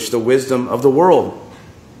foolish the wisdom of the world?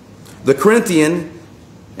 The Corinthian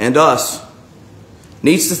and us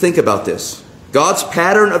needs to think about this. God's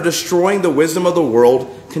pattern of destroying the wisdom of the world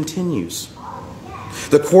continues.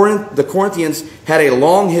 The Corinthians had a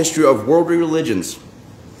long history of worldly religions.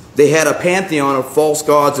 They had a pantheon of false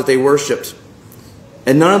gods that they worshipped.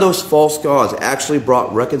 And none of those false gods actually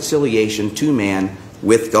brought reconciliation to man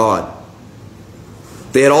with God.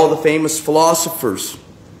 They had all the famous philosophers,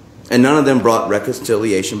 and none of them brought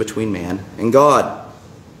reconciliation between man and God.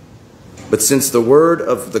 But since the word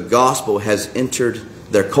of the gospel has entered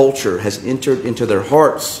their culture, has entered into their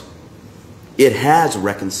hearts, it has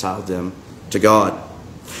reconciled them to God.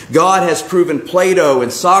 God has proven Plato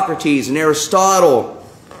and Socrates and Aristotle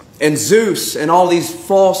and Zeus and all these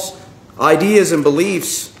false ideas and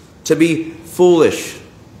beliefs to be foolish,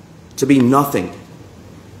 to be nothing.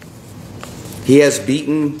 He has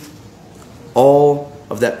beaten all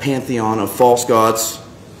of that pantheon of false gods,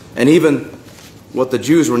 and even what the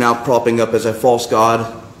Jews were now propping up as a false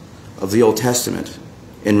god of the Old Testament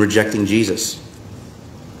in rejecting Jesus.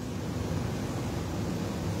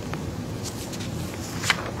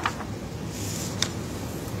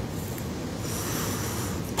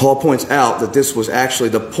 Paul points out that this was actually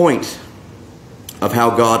the point of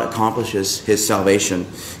how God accomplishes his salvation.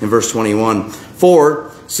 In verse 21,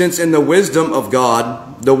 for since in the wisdom of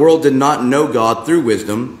God, the world did not know God through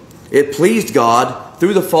wisdom, it pleased God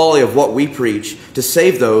through the folly of what we preach to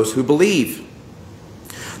save those who believe.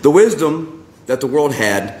 The wisdom that the world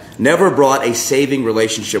had never brought a saving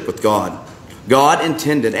relationship with God. God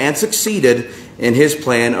intended and succeeded in his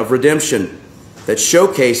plan of redemption that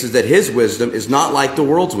showcases that his wisdom is not like the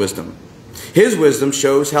world's wisdom. His wisdom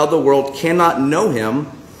shows how the world cannot know him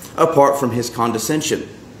apart from his condescension.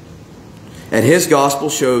 And his gospel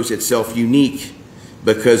shows itself unique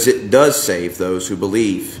because it does save those who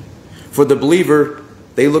believe. For the believer,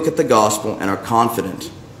 they look at the gospel and are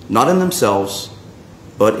confident, not in themselves,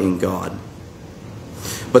 but in God.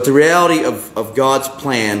 But the reality of God's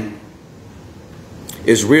plan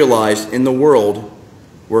is realized in the world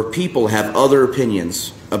where people have other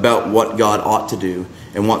opinions about what God ought to do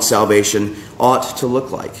and what salvation ought to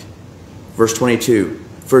look like. Verse 22,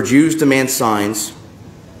 for Jews demand signs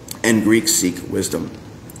and Greeks seek wisdom.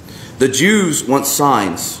 The Jews want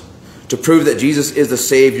signs to prove that Jesus is the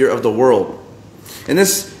Savior of the world. And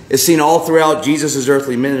this is seen all throughout Jesus'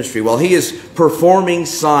 earthly ministry. While he is performing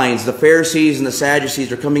signs, the Pharisees and the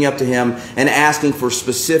Sadducees are coming up to him and asking for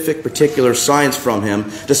specific, particular signs from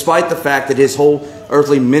him, despite the fact that his whole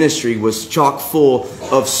earthly ministry was chock full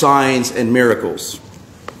of signs and miracles.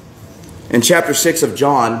 In chapter 6 of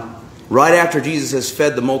John, right after Jesus has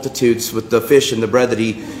fed the multitudes with the fish and the bread that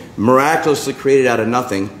he miraculously created out of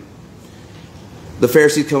nothing, the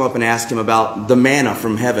Pharisees come up and ask him about the manna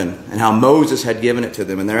from heaven and how Moses had given it to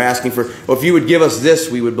them. And they're asking for, well, if you would give us this,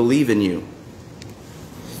 we would believe in you.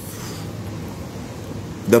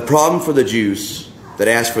 The problem for the Jews that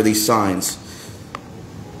asked for these signs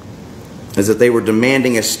is that they were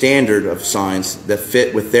demanding a standard of signs that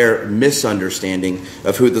fit with their misunderstanding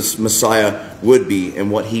of who the Messiah would be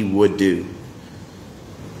and what he would do.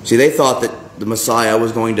 See, they thought that the Messiah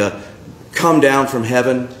was going to come down from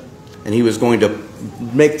heaven and he was going to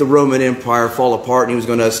make the Roman Empire fall apart, and he was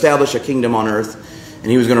going to establish a kingdom on earth,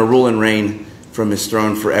 and he was going to rule and reign from his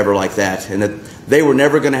throne forever like that. And that they were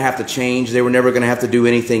never going to have to change. They were never going to have to do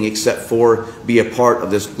anything except for be a part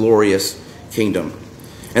of this glorious kingdom.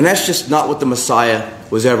 And that's just not what the Messiah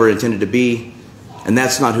was ever intended to be. And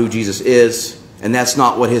that's not who Jesus is. And that's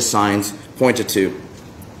not what his signs pointed to.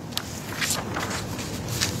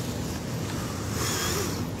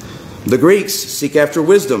 The Greeks seek after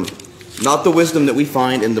wisdom. Not the wisdom that we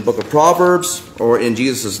find in the book of Proverbs or in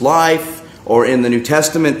Jesus' life or in the New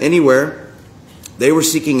Testament anywhere. They were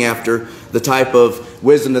seeking after the type of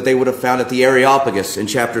wisdom that they would have found at the Areopagus in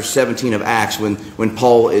chapter 17 of Acts when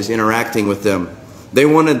Paul is interacting with them. They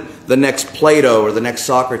wanted the next Plato or the next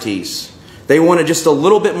Socrates. They wanted just a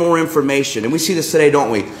little bit more information. And we see this today,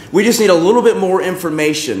 don't we? We just need a little bit more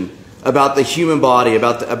information about the human body,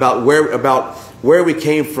 about where we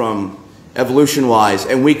came from evolution-wise,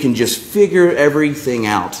 and we can just figure everything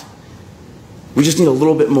out. We just need a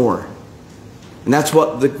little bit more. And that's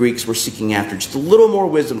what the Greeks were seeking after. Just a little more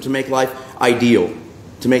wisdom to make life ideal,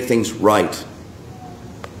 to make things right.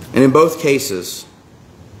 And in both cases,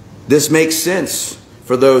 This makes sense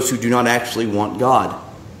for those who do not actually want God.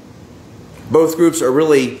 Both groups are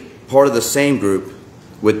really part of the same group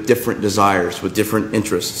with different desires, with different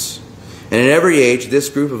interests. And in every age, this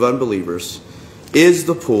group of unbelievers is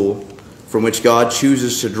the pool from which God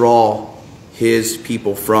chooses to draw his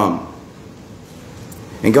people from.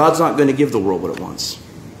 And God's not going to give the world what it wants.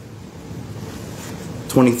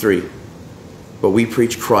 23. But we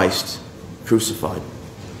preach Christ crucified.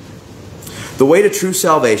 The way to true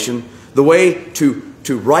salvation, the way to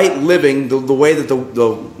right living, the way that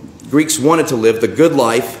the Greeks wanted to live, the good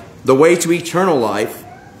life, the way to eternal life,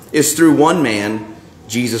 is through one man,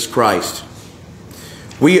 Jesus Christ.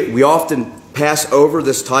 We often pass over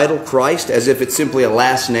this title, Christ, as if it's simply a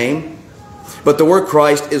last name. But the word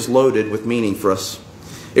Christ is loaded with meaning for us.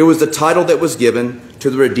 It was the title that was given to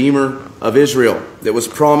the Redeemer of Israel that was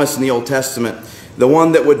promised in the Old Testament. The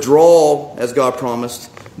one that would draw, as God promised,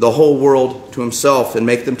 the whole world to himself and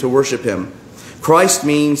make them to worship him. Christ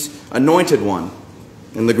means anointed one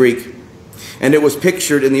in the Greek. And it was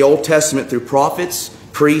pictured in the Old Testament through prophets,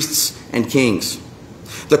 priests, and kings.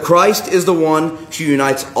 The Christ is the one who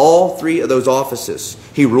unites all three of those offices.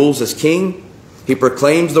 He rules as king, he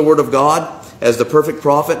proclaims the word of God as the perfect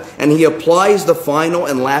prophet, and he applies the final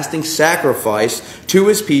and lasting sacrifice to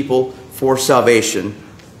his people for salvation.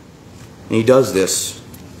 And he does this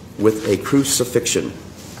with a crucifixion.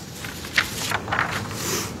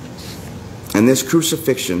 And this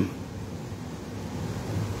crucifixion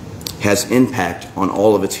has impact on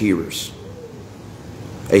all of its hearers.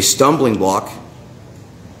 A stumbling block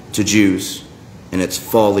to Jews and its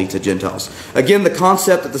folly to Gentiles. Again, the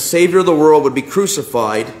concept that the Savior of the world would be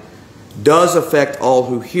crucified does affect all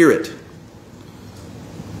who hear it.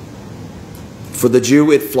 For the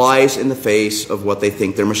Jew, it flies in the face of what they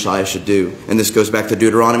think their Messiah should do. And this goes back to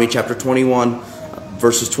Deuteronomy chapter 21,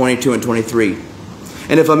 verses 22 and 23.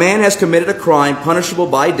 And if a man has committed a crime punishable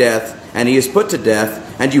by death, and he is put to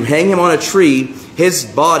death, and you hang him on a tree, his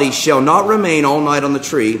body shall not remain all night on the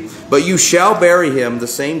tree, but you shall bury him the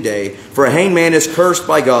same day. For a hanged man is cursed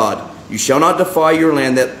by God. You shall not defile your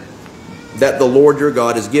land that the Lord your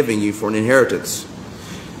God is giving you for an inheritance.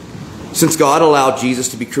 Since God allowed Jesus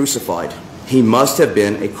to be crucified, he must have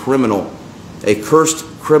been a criminal, a cursed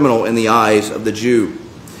criminal in the eyes of the Jew.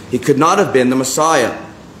 He could not have been the Messiah.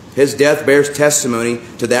 His death bears testimony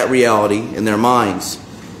to that reality in their minds.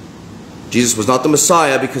 Jesus was not the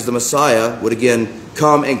Messiah because the Messiah would again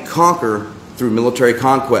come and conquer through military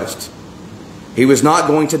conquest. He was not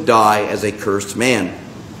going to die as a cursed man.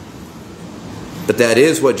 But that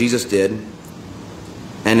is what Jesus did.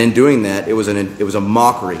 And in doing that, it was a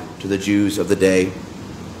mockery to the Jews of the day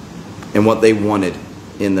and what they wanted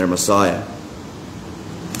in their Messiah.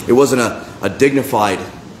 It wasn't a dignified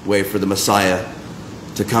way for the Messiah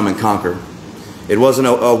to come and conquer. It wasn't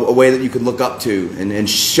a way that you could look up to and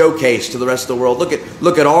showcase to the rest of the world.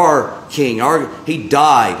 Look at our king. He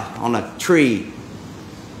died on a tree.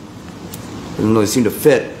 Doesn't really seem to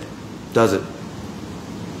fit, does it?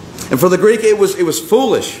 And for the Greek, it was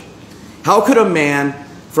foolish. How could a man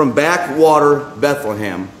from backwater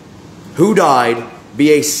Bethlehem who died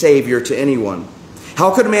be a savior to anyone?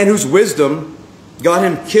 How could a man whose wisdom got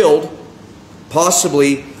him killed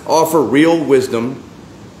possibly offer real wisdom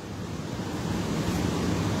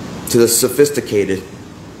to the sophisticated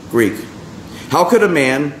Greek? How could a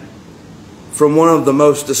man from one of the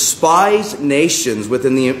most despised nations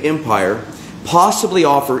within the empire possibly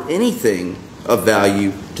offer anything of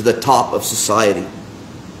value to the top of society?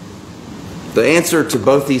 The answer to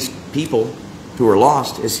both these people who are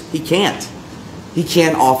lost is he can't. He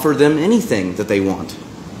can't offer them anything that they want.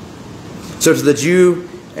 So to the Jew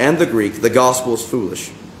and the Greek, the gospel is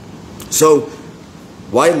foolish. So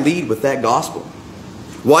why lead with that gospel?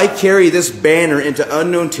 Why carry this banner into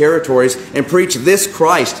unknown territories and preach this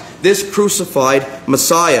Christ, this crucified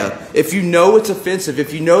Messiah? If you know it's offensive,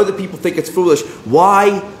 if you know that people think it's foolish,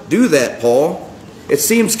 why do that, Paul? It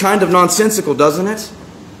seems kind of nonsensical, doesn't it?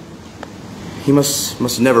 He must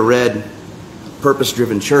have never read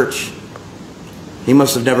Purpose-Driven Church. He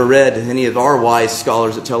must have never read any of our wise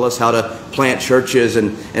scholars that tell us how to plant churches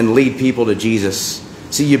and lead people to Jesus.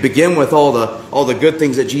 See, you begin with all the good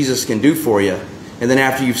things that Jesus can do for you. And then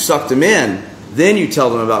after you've sucked them in, then you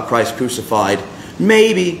tell them about Christ crucified.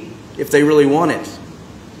 Maybe, if they really want it.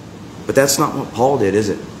 But that's not what Paul did, is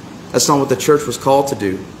it? That's not what the church was called to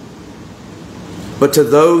do. But to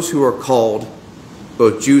those who are called,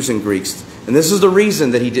 both Jews and Greeks, and this is the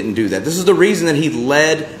reason that he didn't do that. This is the reason that he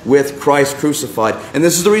led with Christ crucified. And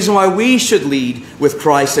this is the reason why we should lead with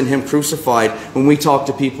Christ and him crucified when we talk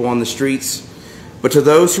to people on the streets. But to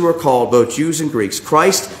those who are called, both Jews and Greeks,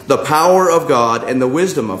 Christ, the power of God and the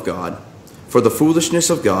wisdom of God, for the foolishness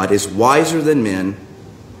of God is wiser than men,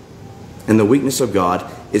 and the weakness of God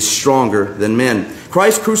is stronger than men.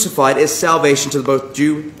 Christ crucified is salvation to both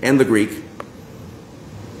Jew and the Greek.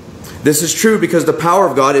 This is true because the power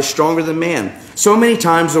of God is stronger than man. So many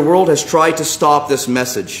times the world has tried to stop this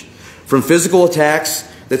message. From physical attacks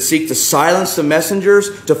that seek to silence the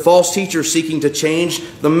messengers to false teachers seeking to change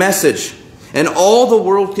the message. And all the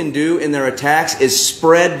world can do in their attacks is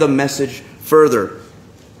spread the message further.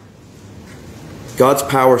 God's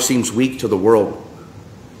power seems weak to the world,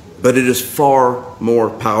 but it is far more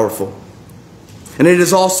powerful. And it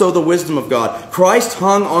is also the wisdom of God. Christ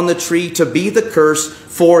hung on the tree to be the curse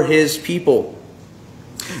for His people.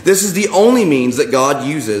 This is the only means that God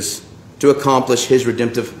uses to accomplish His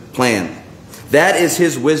redemptive plan. That is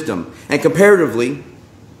His wisdom. And comparatively,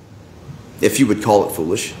 if you would call it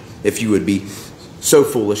foolish, if you would be so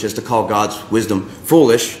foolish as to call God's wisdom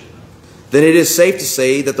foolish, then it is safe to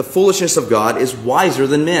say that the foolishness of God is wiser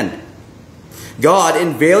than men. God,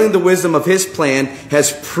 in veiling the wisdom of His plan,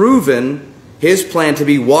 has proven His plan to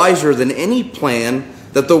be wiser than any plan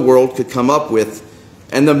that the world could come up with.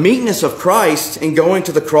 And the meekness of Christ in going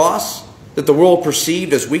to the cross, that the world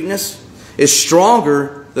perceived as weakness, is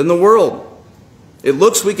stronger than the world. It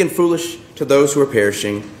looks weak and foolish to those who are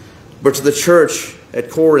perishing, but to the church at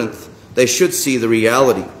Corinth, they should see the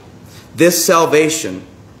reality. This salvation,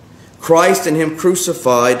 Christ and Him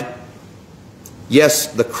crucified, yes,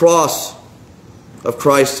 the cross of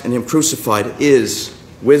Christ and Him crucified is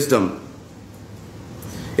wisdom.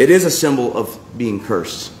 It is a symbol of being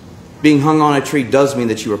cursed. Being hung on a tree does mean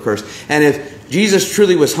that you are cursed. And if Jesus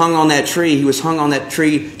truly was hung on that tree, He was hung on that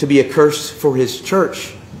tree to be a curse for His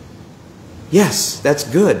church. Yes, that's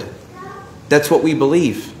good. That's what we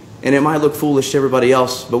believe. And it might look foolish to everybody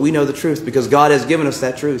else, but we know the truth because God has given us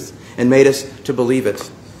that truth and made us to believe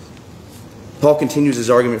it. Paul continues his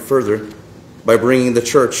argument further by bringing the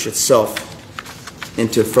church itself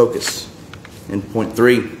into focus. In point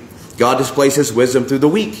 3, God displays His wisdom through the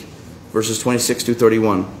weak. Verses 26 through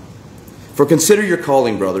 31. For consider your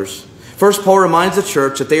calling, brothers. First, Paul reminds the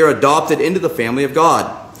church that they are adopted into the family of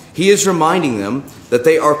God. He is reminding them that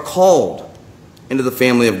they are called into the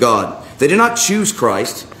family of God. They did not choose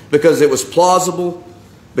Christ because it was plausible,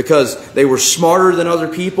 because they were smarter than other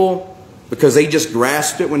people, because they just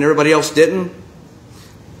grasped it when everybody else didn't.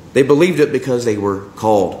 They believed it because they were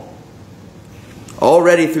called.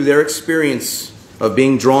 Already through their experience of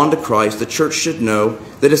being drawn to Christ, the church should know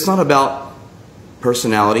that it's not about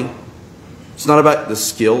personality. It's not about the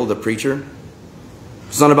skill of the preacher.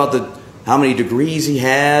 It's not about how many degrees he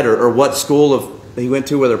had or what school he went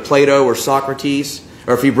to, whether Plato or Socrates,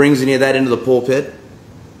 or if he brings any of that into the pulpit.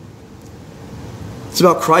 It's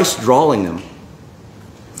about Christ drawing them.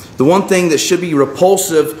 The one thing that should be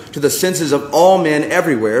repulsive to the senses of all men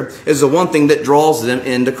everywhere is the one thing that draws them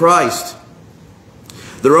into Christ.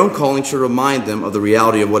 Their own calling should remind them of the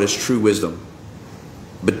reality of what is true wisdom.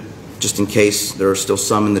 But just in case there are still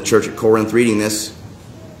some in the church at Corinth reading this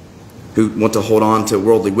who want to hold on to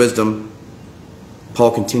worldly wisdom,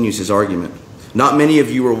 Paul continues his argument. Not many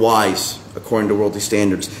of you were wise according to worldly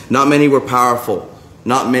standards. Not many were powerful.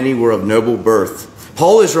 Not many were of noble birth.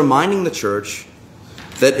 Paul is reminding the church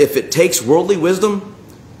that if it takes worldly wisdom,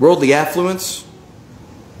 worldly affluence,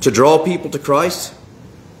 to draw people to Christ,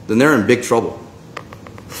 then they're in big trouble.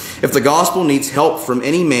 If the gospel needs help from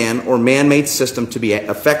any man or man-made system to be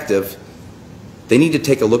effective, they need to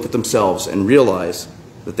take a look at themselves and realize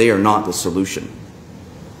that they are not the solution.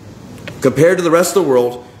 Compared to the rest of the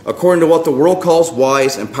world, according to what the world calls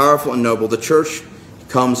wise and powerful and noble, the church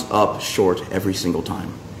comes up short every single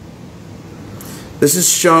time. This is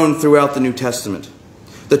shown throughout the New Testament.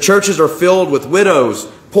 The churches are filled with widows,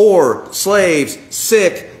 poor, slaves,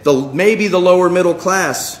 sick, maybe the lower middle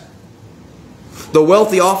class. The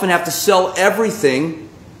wealthy often have to sell everything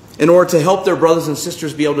in order to help their brothers and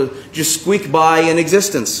sisters be able to just squeak by in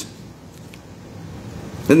existence.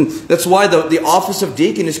 And that's why the office of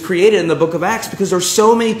deacon is created in the book of Acts, because there's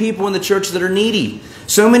so many people in the church that are needy.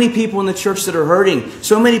 So many people in the church that are hurting.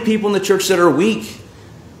 So many people in the church that are weak,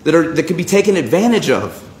 that can be taken advantage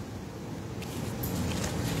of.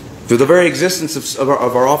 Through the very existence of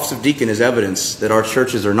our office of deacon is evidence that our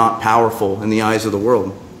churches are not powerful in the eyes of the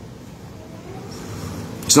world.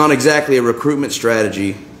 It's not exactly a recruitment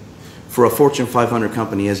strategy for a Fortune 500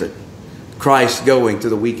 company, is it? Christ going to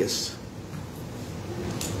the weakest.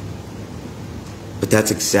 But that's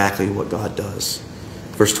exactly what God does.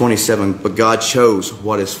 Verse 27, but God chose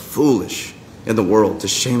what is foolish in the world to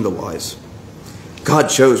shame the wise. God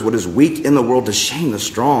chose what is weak in the world to shame the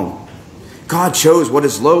strong. God chose what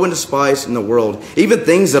is low and despised in the world, even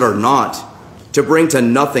things that are not, to bring to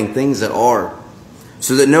nothing things that are,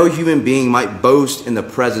 so that no human being might boast in the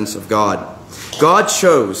presence of God. God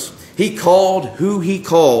chose, He called who He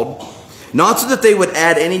called, not so that they would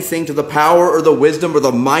add anything to the power or the wisdom or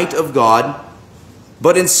the might of God,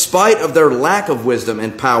 but in spite of their lack of wisdom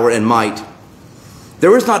and power and might.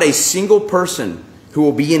 There is not a single person who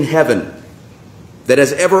will be in heaven that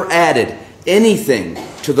has ever added anything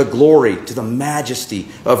to the glory, to the majesty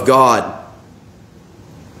of God.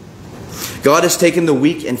 God has taken the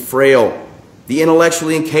weak and frail, the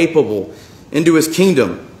intellectually incapable, into His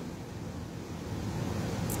kingdom.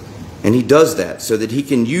 And He does that so that He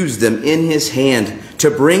can use them in His hand to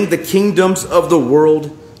bring the kingdoms of the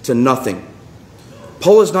world to nothing.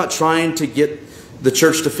 Paul is not trying to get the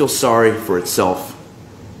church to feel sorry for itself.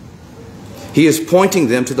 He is pointing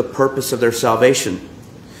them to the purpose of their salvation.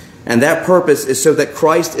 And that purpose is so that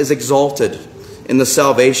Christ is exalted in the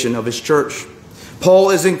salvation of His church.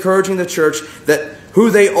 Paul is encouraging the church that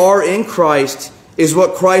who they are in Christ is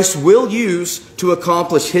what Christ will use to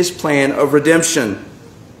accomplish His plan of redemption.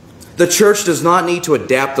 The church does not need to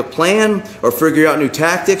adapt the plan or figure out new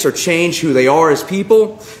tactics or change who they are as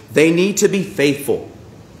people. They need to be faithful.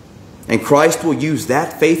 And Christ will use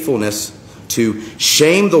that faithfulness to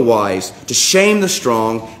shame the wise, to shame the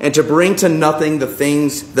strong, and to bring to nothing the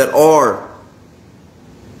things that are.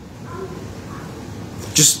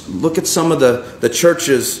 Just look at some of the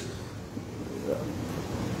churches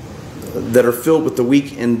that are filled with the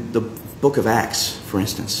weak in the book of Acts, for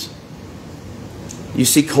instance. You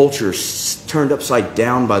see cultures turned upside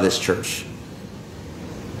down by this church.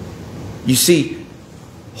 You see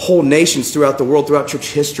whole nations throughout the world, throughout church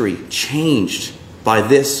history, changed by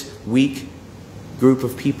this weak group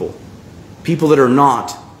of people. People that are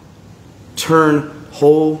not turn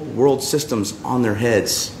whole world systems on their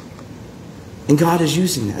heads. And God is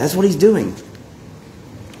using that. That's what He's doing.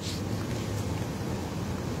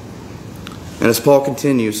 And as Paul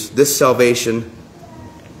continues, this salvation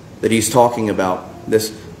that he's talking about,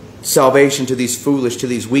 this salvation to these foolish, to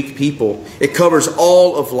these weak people, it covers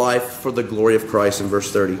all of life for the glory of Christ in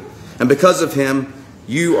verse 30. And because of Him,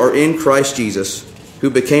 you are in Christ Jesus,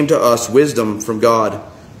 who became to us wisdom from God,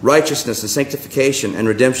 righteousness and sanctification and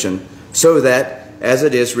redemption, so that, as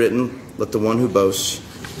it is written, let the one who boasts,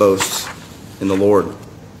 boast in the Lord.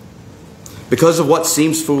 Because of what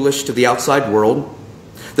seems foolish to the outside world,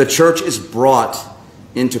 the church is brought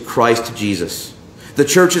into Christ Jesus. The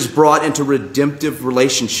church is brought into redemptive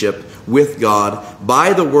relationship with God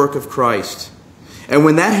by the work of Christ. And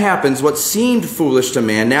when that happens, what seemed foolish to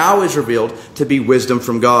man now is revealed to be wisdom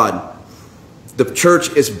from God. The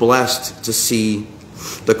church is blessed to see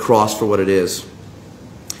the cross for what it is.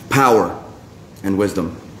 Power and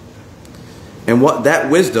wisdom. And what that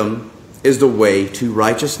wisdom is the way to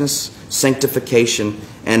righteousness, sanctification,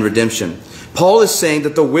 and redemption. Paul is saying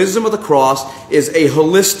that the wisdom of the cross is a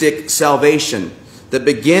holistic salvation that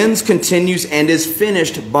begins, continues, and is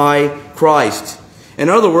finished by Christ. In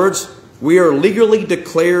other words, we are legally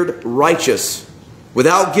declared righteous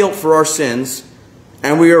without guilt for our sins,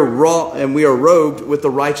 and we are robed with the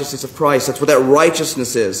righteousness of Christ. That's what that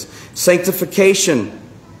righteousness is. Sanctification.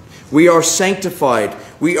 We are sanctified.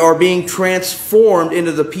 We are being transformed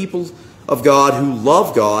into the people of God who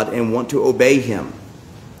love God and want to obey Him.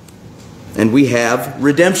 And we have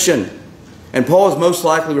redemption. And Paul is most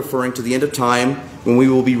likely referring to the end of time when we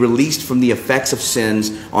will be released from the effects of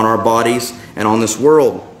sins on our bodies and on this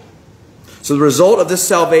world. So the result of this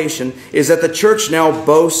salvation is that the church now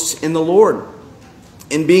boasts in the Lord.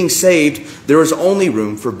 In being saved, there is only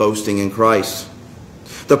room for boasting in Christ.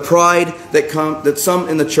 The pride that some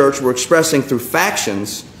in the church were expressing through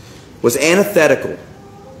factions was antithetical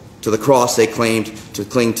to the cross they claimed to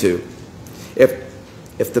cling to.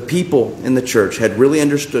 If the people in the church had really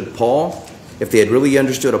understood Paul, if they had really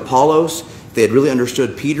understood Apollos, if they had really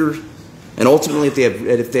understood Peter, and ultimately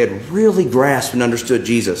if they had really grasped and understood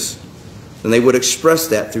Jesus, then they would express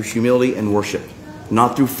that through humility and worship,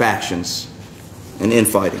 not through factions and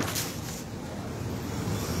infighting.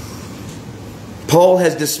 Paul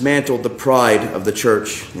has dismantled the pride of the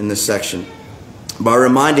church in this section by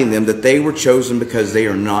reminding them that they were chosen because they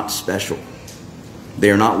are not special.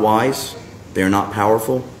 They are not wise. They are not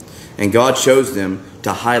powerful. And God chose them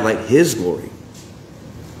to highlight His glory.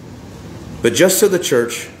 But just so the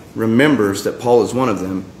church remembers that Paul is one of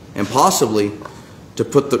them, and possibly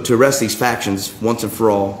to rest these factions once and for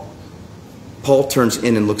all, Paul turns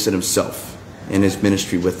in and looks at himself in his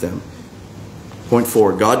ministry with them. Point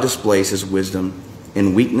 4, God displays His wisdom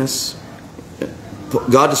in weakness.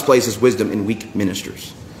 God displays His wisdom in weak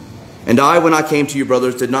ministers. And I, when I came to you,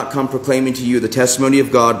 brothers, did not come proclaiming to you the testimony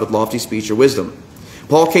of God with lofty speech or wisdom.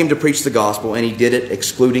 Paul came to preach the gospel, and he did it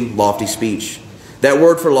excluding lofty speech. That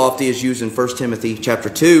word for lofty is used in 1 Timothy chapter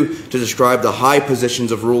 2 to describe the high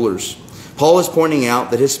positions of rulers. Paul is pointing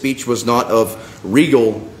out that his speech was not of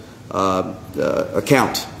regal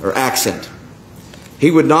account or accent. He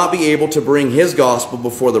would not be able to bring his gospel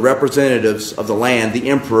before the representatives of the land, the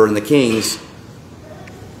emperor and the kings,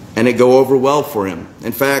 and it go over well for him.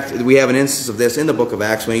 In fact, we have an instance of this in the book of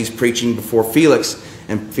Acts when he's preaching before Felix,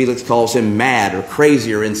 and Felix calls him mad or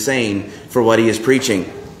crazy or insane for what he is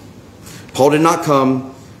preaching. Paul did not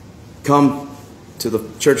come to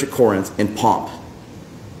the church at Corinth in pomp,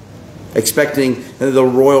 expecting the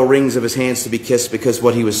royal rings of his hands to be kissed because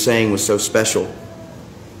what he was saying was so special.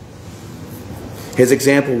 His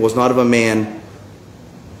example was not of a man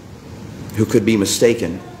who could be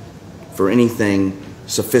mistaken for anything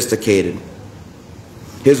sophisticated.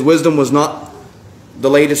 His wisdom was not the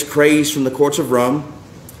latest craze from the courts of Rome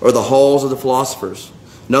or the halls of the philosophers.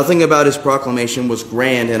 Nothing about his proclamation was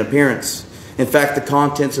grand in appearance. In fact, the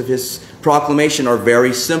contents of his proclamation are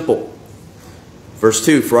very simple. Verse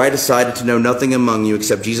 2, for I decided to know nothing among you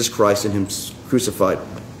except Jesus Christ and Him crucified.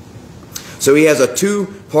 So he has a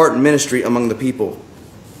two-part ministry among the people.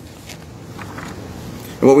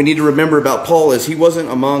 And what we need to remember about Paul is he wasn't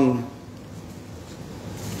among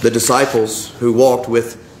the disciples who walked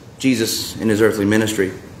with Jesus in his earthly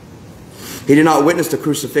ministry. He did not witness the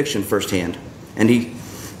crucifixion firsthand. And he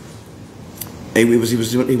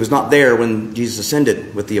was not there when Jesus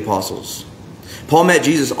ascended with the apostles. Paul met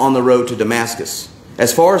Jesus on the road to Damascus.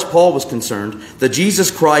 As far as Paul was concerned, the Jesus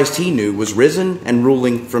Christ he knew was risen and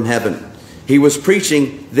ruling from heaven. He was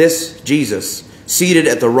preaching this Jesus, seated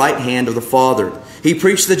at the right hand of the Father. He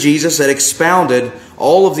preached the Jesus that expounded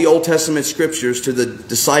all of the Old Testament scriptures to the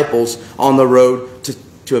disciples on the road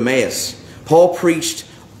to Emmaus. Paul preached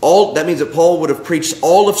all, that means that Paul would have preached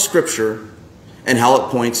all of Scripture and how it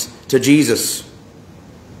points to Jesus.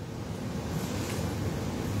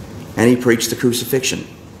 And he preached the crucifixion.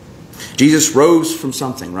 Jesus rose from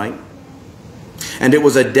something, right? And it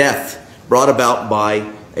was a death brought about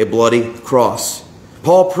by a bloody cross.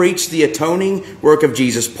 Paul preached the atoning work of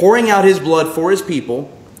Jesus, pouring out His blood for His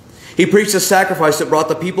people. He preached a sacrifice that brought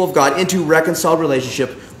the people of God into reconciled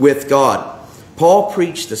relationship with God. Paul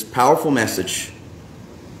preached this powerful message,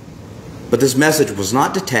 but this message was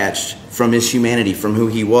not detached from His humanity, from who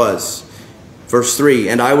He was. Verse 3,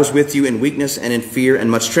 and I was with you in weakness and in fear and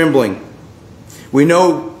much trembling. We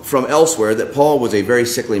know from elsewhere that Paul was a very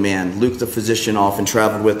sickly man. Luke the physician often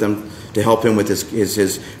traveled with him to help him with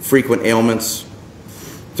his frequent ailments.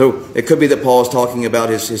 So it could be that Paul is talking about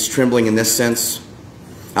his trembling in this sense.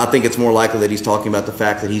 I think it's more likely that he's talking about the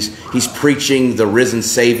fact that he's preaching the risen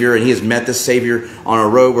Savior, and he has met this Savior on a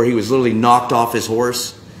road where he was literally knocked off his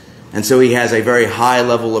horse. And so he has a very high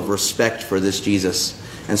level of respect for this Jesus.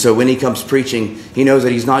 And so when he comes preaching, he knows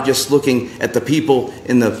that he's not just looking at the people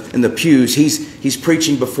in the pews. He's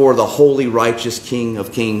preaching before the holy, righteous King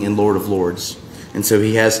of Kings and Lord of Lords. And so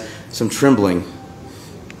he has some trembling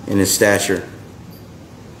in his stature.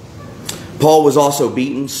 Paul was also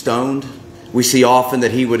beaten, stoned. We see often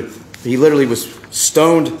that he literally was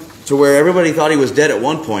stoned to where everybody thought he was dead at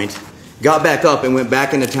one point, got back up and went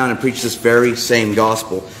back into town and preached this very same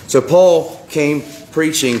gospel. So Paul came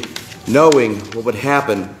preaching, knowing what would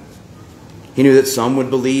happen. He knew that some would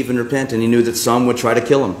believe and repent, and he knew that some would try to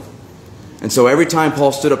kill him. And so every time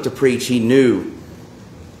Paul stood up to preach, he knew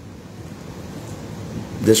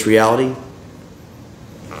this reality,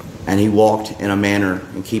 and he walked in a manner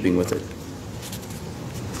in keeping with it.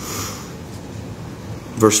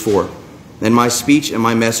 Verse 4, and my speech and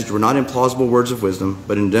my message were not in plausible words of wisdom,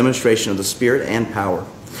 but in demonstration of the Spirit and power.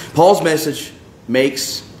 Paul's message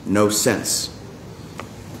makes no sense.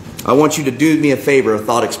 I want you to do me a favor, a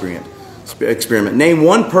thought experiment. Name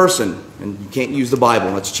one person, and you can't use the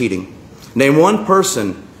Bible, that's cheating. Name one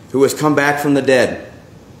person who has come back from the dead,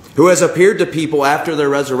 who has appeared to people after their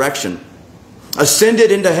resurrection,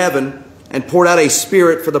 ascended into heaven, and poured out a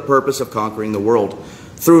Spirit for the purpose of conquering the world,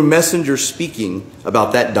 through messengers speaking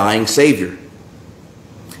about that dying Savior.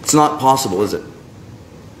 It's not possible, is it?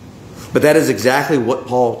 But that is exactly what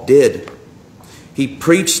Paul did. He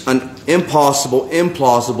preached an impossible,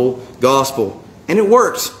 implausible gospel. And it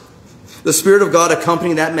worked. The Spirit of God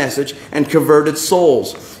accompanied that message and converted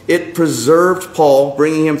souls. It preserved Paul,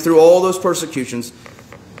 bringing him through all those persecutions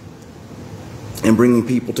and bringing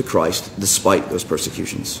people to Christ despite those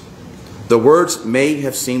persecutions. The words may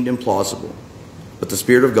have seemed implausible, but the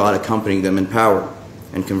Spirit of God accompanied them in power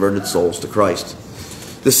and converted souls to Christ.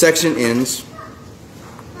 This section ends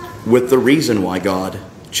with the reason why God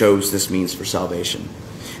chose this means for salvation.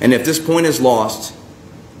 And if this point is lost,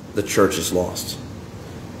 the church is lost.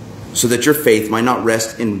 So that your faith might not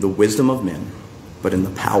rest in the wisdom of men, but in the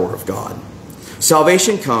power of God.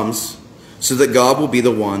 Salvation comes so that God will be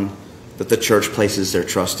the one that the church places their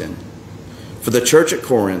trust in. For the church at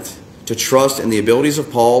Corinth to trust in the abilities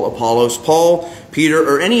of Paul, Apollos, Paul, Peter,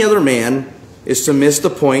 or any other man is to miss the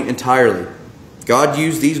point entirely. God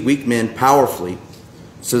used these weak men powerfully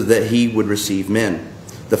so that he would receive men.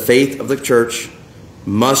 The faith of the church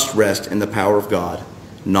must rest in the power of God,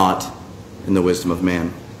 not in the wisdom of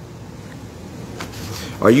man.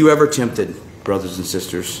 Are you ever tempted, brothers and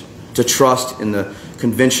sisters, to trust in the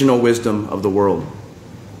conventional wisdom of the world?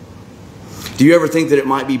 Do you ever think that it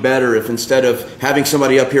might be better if instead of having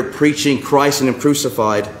somebody up here preaching Christ and Him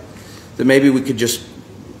crucified, that maybe we could just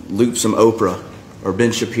loop some Oprah or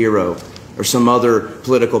Ben Shapiro or some other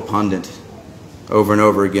political pundit over and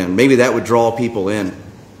over again? Maybe that would draw people in.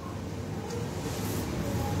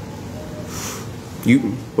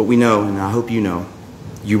 But we know, and I hope you know,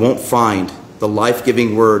 you won't find the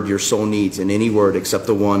life-giving word your soul needs in any word except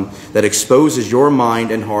the one that exposes your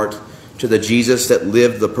mind and heart to the Jesus that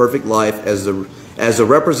lived the perfect life as a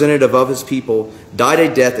representative of His people, died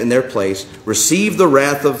a death in their place, received the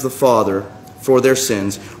wrath of the Father for their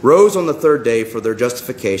sins, rose on the third day for their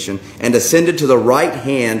justification, and ascended to the right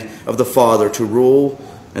hand of the Father to rule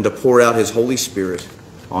and to pour out His Holy Spirit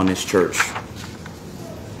on His church.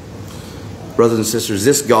 Brothers and sisters,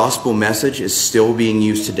 this gospel message is still being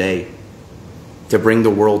used today to bring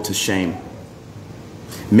the world to shame.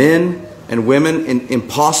 Men and women in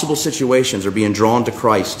impossible situations are being drawn to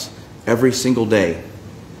Christ every single day.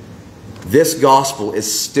 This gospel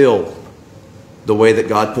is still the way that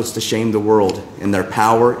God puts to shame the world in their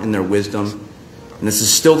power and their wisdom. And this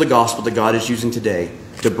is still the gospel that God is using today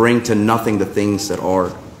to bring to nothing the things that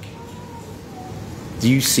are. Do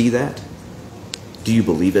you see that? Do you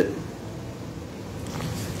believe it?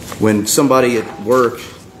 When somebody at work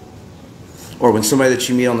or when somebody that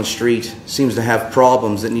you meet on the street seems to have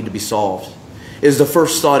problems that need to be solved, is the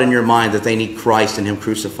first thought in your mind that they need Christ and Him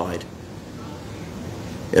crucified?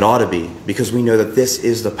 It ought to be, because we know that this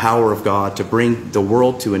is the power of God to bring the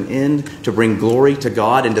world to an end, to bring glory to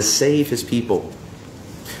God, and to save His people.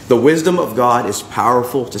 The wisdom of God is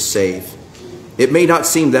powerful to save. It may not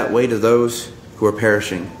seem that way to those who are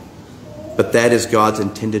perishing, but that is God's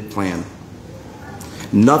intended plan.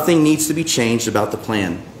 Nothing needs to be changed about the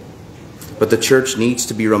plan, but the church needs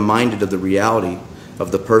to be reminded of the reality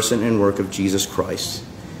of the person and work of Jesus Christ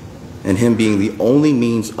and Him being the only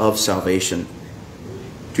means of salvation.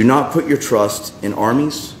 Do not put your trust in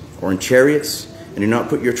armies or in chariots, and do not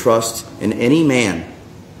put your trust in any man.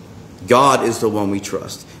 God is the one we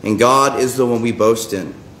trust, and God is the one we boast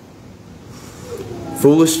in.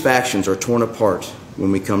 Foolish factions are torn apart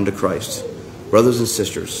when we come to Christ. Brothers and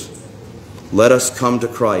sisters, let us come to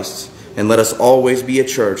Christ, and let us always be a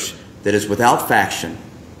church that is without faction,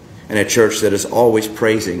 and a church that is always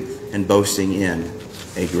praising and boasting in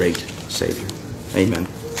a great Savior. Amen.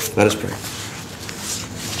 Let us pray.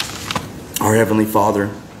 Our Heavenly Father,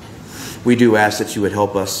 we do ask that you would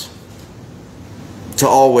help us to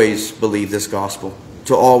always believe this gospel,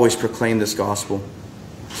 to always proclaim this gospel,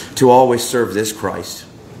 to always serve this Christ,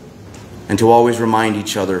 and to always remind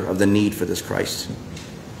each other of the need for this Christ.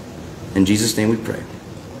 In Jesus' name we pray.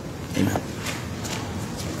 Amen.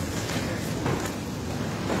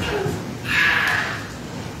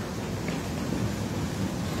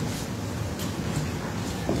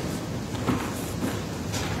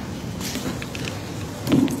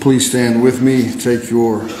 Please stand with me. Take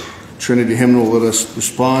your Trinity hymnal. Let us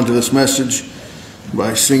respond to this message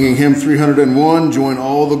by singing hymn 301. Join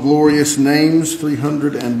all the glorious names,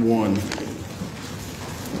 301.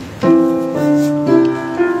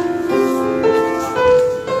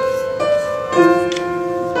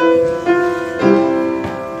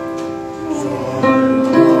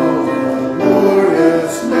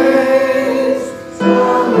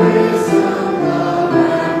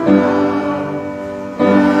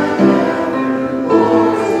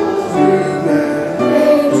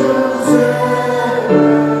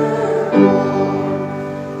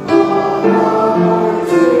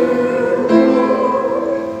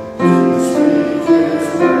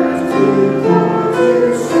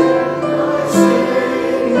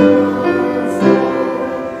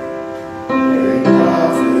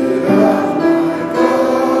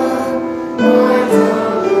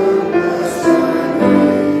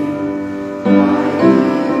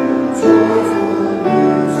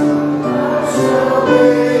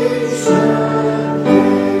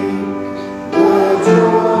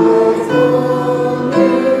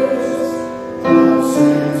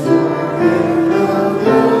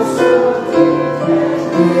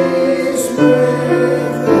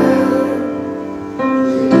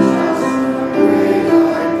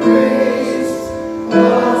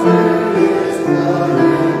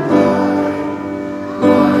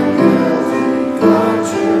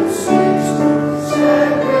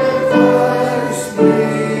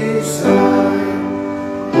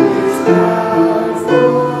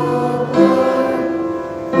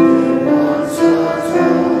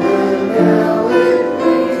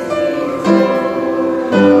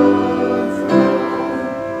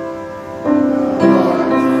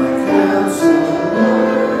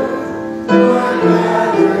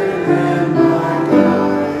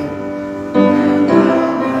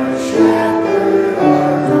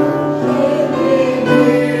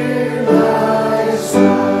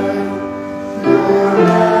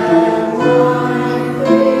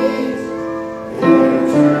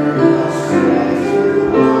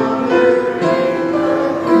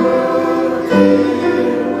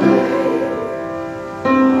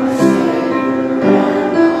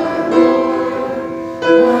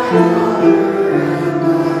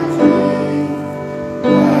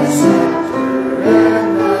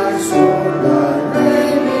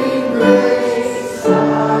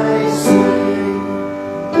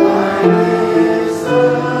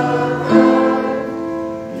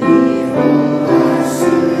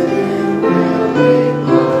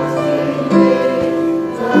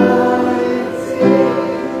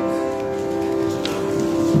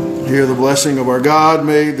 Hear the blessing of our God.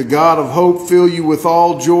 May the God of hope fill you with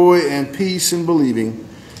all joy and peace in believing,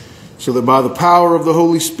 so that by the power of the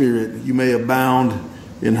Holy Spirit you may abound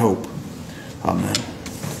in hope. Amen.